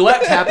community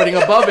neglect happening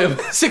above him,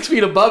 6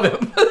 feet above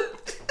him.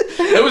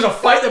 There was a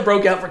fight that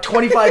broke out for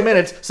 25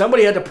 minutes.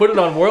 Somebody had to put it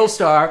on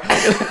WorldStar.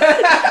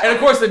 And of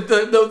course,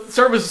 the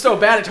service was so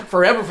bad, it took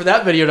forever for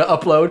that video to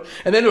upload.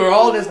 And then we were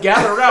all just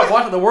gathered around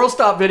watching the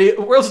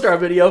WorldStar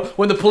video.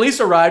 When the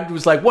police arrived, it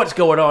was like, what's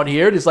going on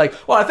here? And it's like,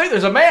 well, I think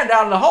there's a man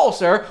down in the hole,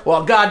 sir.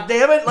 Well, God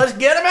damn it, let's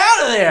get him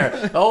out of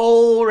there.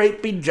 Old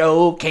Rapey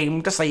Joe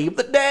came to save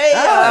the day.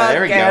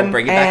 There we go.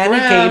 Bring it back around.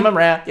 And he came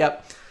around.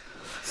 Yep.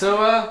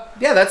 So,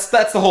 yeah, that's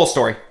the whole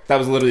story. That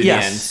was literally the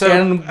end. So,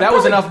 and that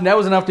was enough. That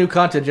was enough new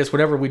content. Just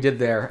whatever we did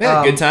there.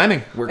 Yeah, good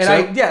timing. Works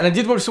out. And I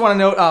did just want to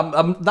note.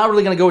 I'm not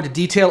really going to go into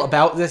detail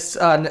about this.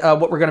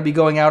 What we're going to be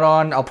going out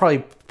on. I'll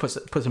probably put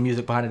some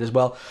music behind it as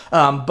well.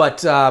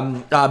 But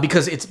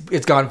because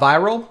it's gone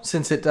viral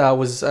since it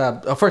was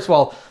first of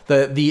all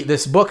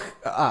this book.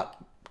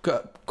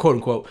 Quote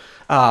unquote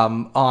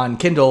on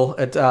Kindle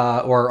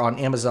or on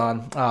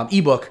Amazon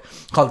ebook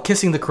called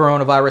 "Kissing the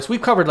Coronavirus."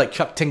 We've covered like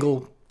Chuck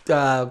Tingle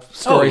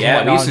stories. Oh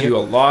yeah, we used to here. do a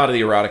lot of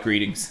the erotic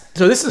readings.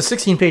 So this is a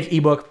 16-page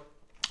ebook.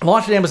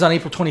 Launched on Amazon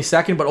April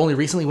 22nd, but only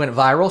recently went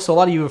viral. So a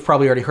lot of you have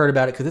probably already heard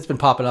about it because it's been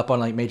popping up on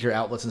like major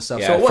outlets and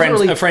stuff. Yeah, so it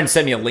wasn't a friend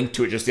sent me a link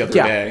to it just the other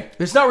day.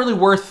 It's not really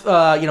worth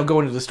going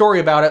into the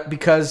story about it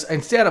because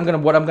instead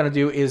what I'm gonna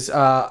do is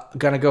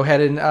gonna go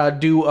ahead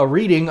and do a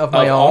reading of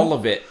my own. All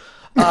of it.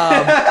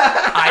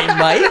 I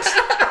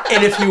might,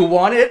 and if you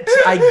want it,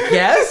 I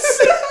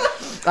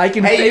guess I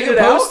can. Hey, you can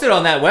post it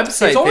on that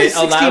website that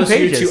allows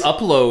pages. you to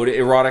upload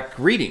erotic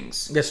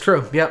readings. That's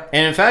true. Yep.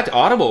 And in fact,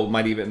 Audible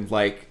might even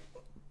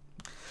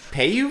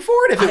pay you for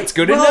it if it's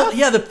good enough.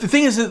 Yeah. The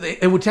thing is that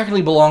it would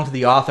technically belong to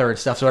the author and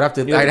stuff, so I'd have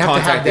to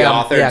contact the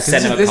author and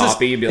send him a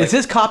copy. And be like, it's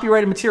his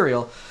copyrighted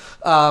material.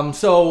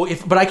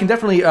 But I can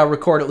definitely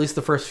record at least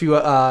the first few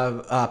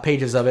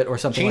pages of it or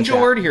something. Change like a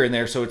that. word here and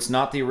there so it's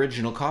not the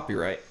original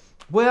copyright.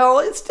 Well,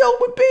 it still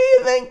would be,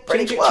 I think,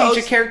 pretty close. Change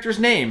a character's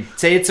name.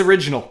 Say it's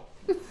original.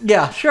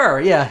 Yeah, sure.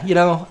 Yeah,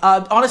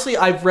 honestly,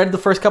 I've read the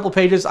first couple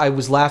pages. I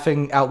was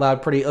laughing out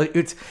loud.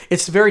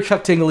 It's very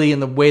Chuck Tingley in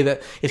the way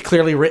that it's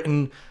clearly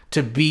written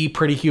to be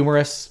pretty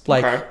humorous.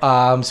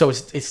 So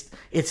it's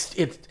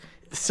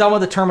some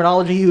of the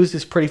terminology used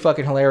is pretty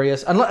fucking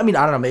hilarious. I don't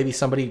know. Maybe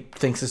somebody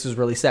thinks this is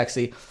really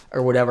sexy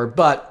or whatever,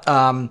 but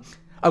I'm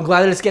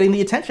glad that it's getting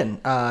the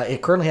attention.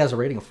 It currently has a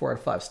rating of 4 out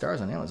of 5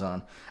 stars on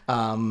Amazon.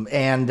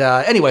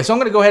 Anyway, so I'm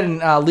going to go ahead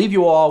and leave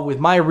you all with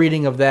my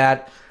reading of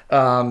that.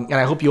 And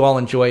I hope you all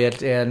enjoy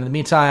it. And in the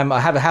meantime,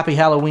 have a happy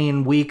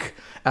Halloween week.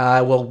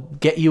 We'll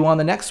get you on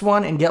the next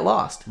one and get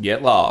lost.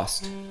 Get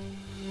lost.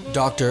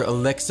 Dr.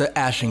 Alexa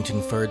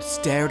Ashingtonford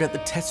stared at the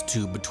test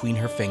tube between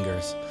her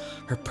fingers,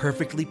 her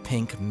perfectly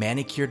pink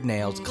manicured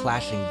nails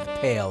clashing with the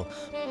pale,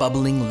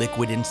 bubbling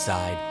liquid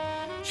inside.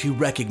 She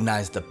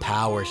recognized the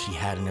power she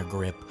had in her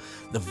grip,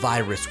 the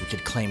virus which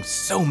had claimed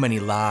so many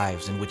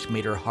lives and which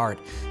made her heart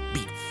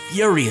beat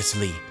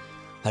furiously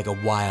like a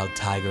wild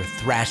tiger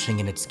thrashing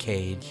in its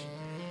cage.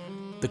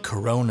 The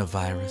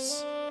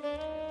coronavirus.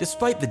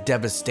 Despite the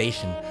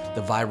devastation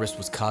the virus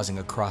was causing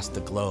across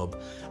the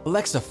globe,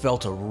 Alexa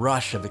felt a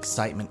rush of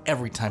excitement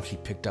every time she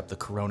picked up the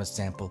corona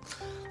sample,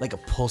 like a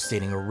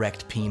pulsating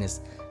erect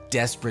penis,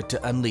 desperate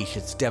to unleash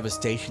its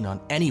devastation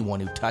on anyone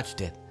who touched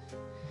it.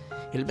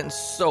 It had been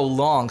so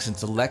long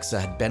since Alexa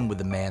had been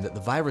with a man that the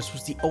virus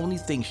was the only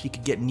thing she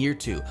could get near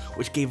to,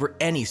 which gave her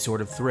any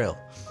sort of thrill.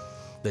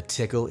 The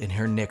tickle in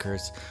her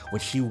knickers when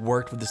she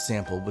worked with the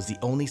sample was the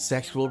only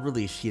sexual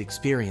release she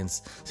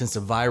experienced since the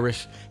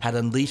virus had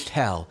unleashed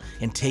hell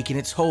and taken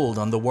its hold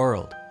on the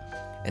world.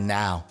 And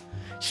now,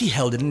 she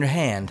held it in her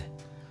hand,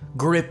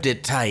 gripped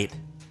it tight.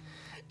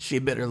 She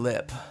bit her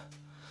lip.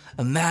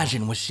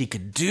 Imagine what she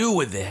could do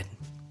with it.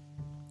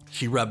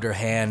 She rubbed her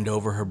hand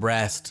over her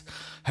breast,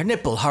 her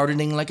nipple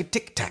hardening like a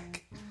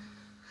tic-tac.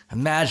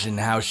 Imagine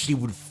how she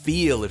would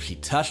feel if she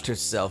touched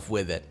herself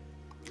with it.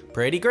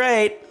 Pretty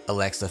great,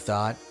 Alexa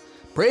thought.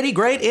 Pretty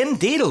great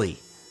indeedly.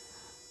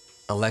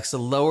 Alexa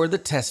lowered the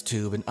test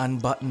tube and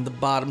unbuttoned the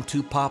bottom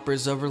 2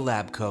 poppers of her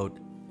lab coat.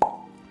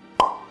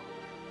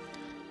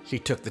 She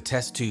took the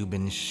test tube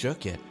and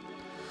shook it.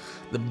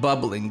 The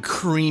bubbling,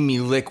 creamy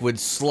liquid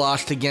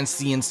sloshed against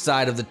the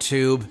inside of the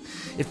tube.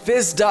 It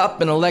fizzed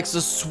up and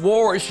Alexa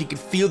swore she could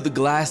feel the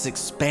glass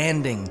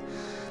expanding,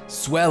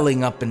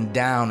 swelling up and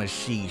down as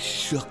she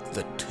shook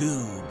the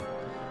tube.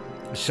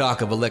 A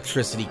shock of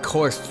electricity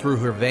coursed through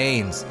her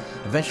veins,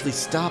 eventually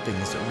stopping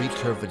as it reached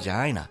her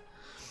vagina.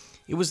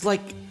 It was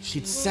like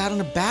she'd sat on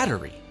a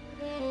battery.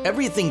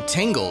 Everything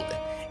tingled,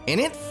 and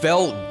it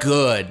felt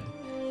good.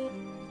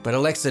 But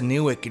Alexa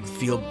knew it could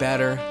feel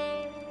better.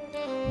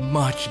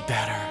 Much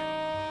better.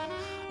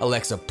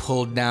 Alexa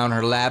pulled down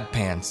her lab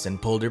pants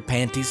and pulled her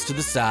panties to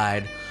the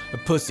side, her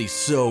pussy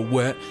so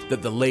wet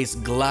that the lace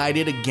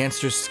glided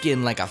against her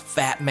skin like a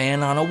fat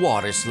man on a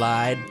water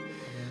slide.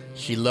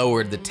 She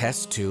lowered the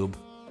test tube.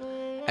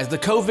 As the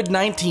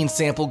COVID-19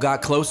 sample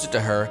got closer to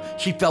her,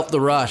 she felt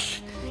the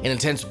rush, an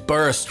intense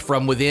burst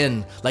from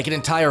within, like an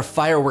entire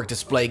firework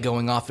display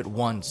going off at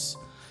once.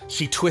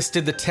 She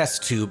twisted the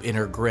test tube in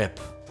her grip,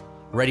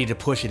 ready to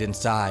push it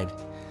inside.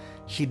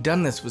 She'd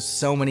done this with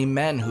so many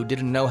men who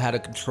didn't know how to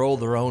control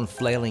their own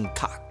flailing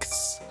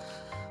cocks,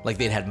 like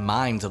they'd had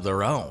minds of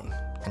their own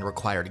and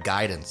required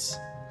guidance.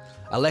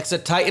 Alexa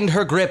tightened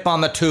her grip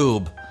on the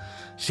tube.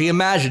 She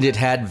imagined it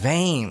had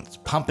veins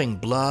pumping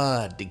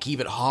blood to keep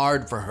it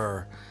hard for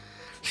her.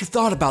 She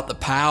thought about the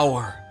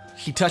power.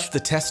 She touched the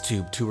test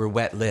tube to her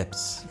wet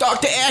lips.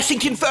 Dr.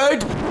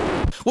 Ashingtonford,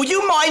 will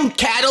you mind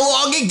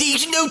cataloging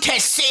these new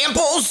test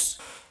samples?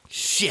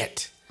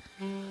 Shit.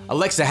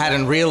 Alexa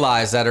hadn't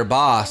realized that her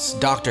boss,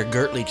 Dr.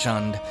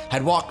 Gertlichund,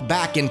 had walked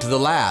back into the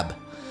lab.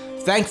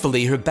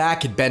 Thankfully, her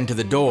back had been to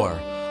the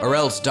door, or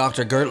else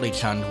Dr.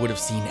 Gertlichund would have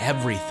seen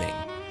everything.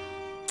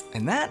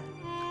 And that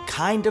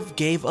kind of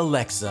gave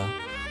Alexa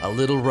a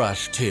little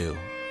rush, too.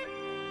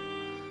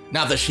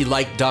 Not that she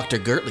liked Dr.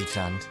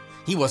 Gertlichund.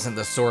 He wasn't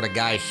the sort of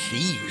guy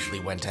she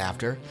usually went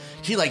after.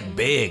 She liked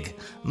big,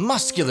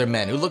 muscular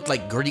men who looked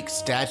like Greek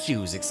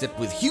statues except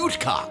with huge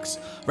cocks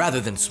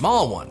rather than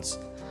small ones.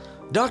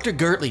 Dr.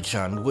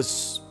 Gertlichund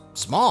was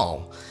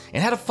small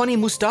and had a funny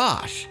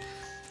mustache.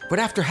 But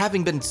after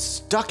having been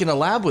stuck in a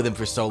lab with him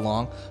for so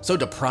long, so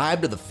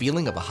deprived of the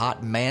feeling of a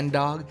hot man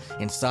dog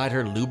inside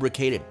her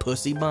lubricated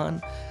pussy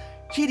bun,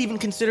 she had even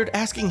considered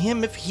asking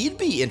him if he'd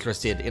be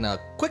interested in a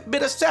quick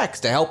bit of sex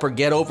to help her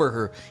get over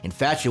her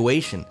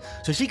infatuation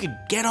so she could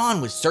get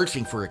on with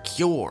searching for a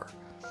cure.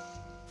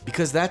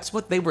 Because that's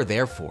what they were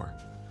there for.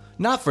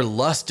 Not for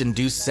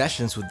lust-induced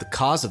sessions with the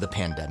cause of the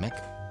pandemic.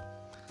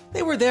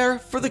 They were there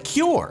for the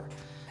cure,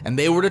 and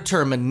they were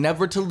determined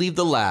never to leave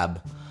the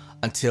lab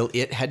until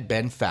it had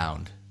been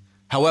found.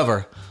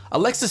 However,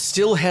 Alexa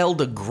still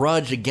held a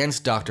grudge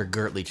against Dr.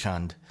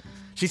 Gertlichund.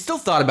 She still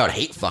thought about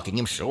hate-fucking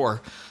him,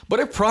 sure, but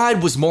her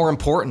pride was more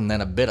important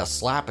than a bit of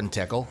slap and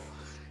tickle.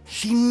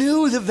 She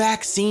knew the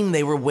vaccine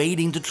they were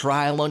waiting to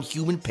trial on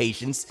human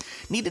patients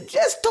needed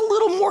just a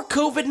little more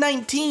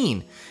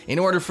COVID-19 in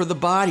order for the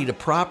body to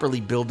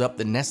properly build up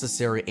the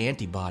necessary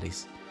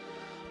antibodies.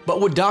 But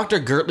would Dr.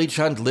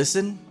 Gertlichund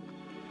listen?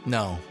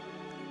 No,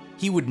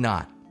 he would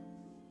not.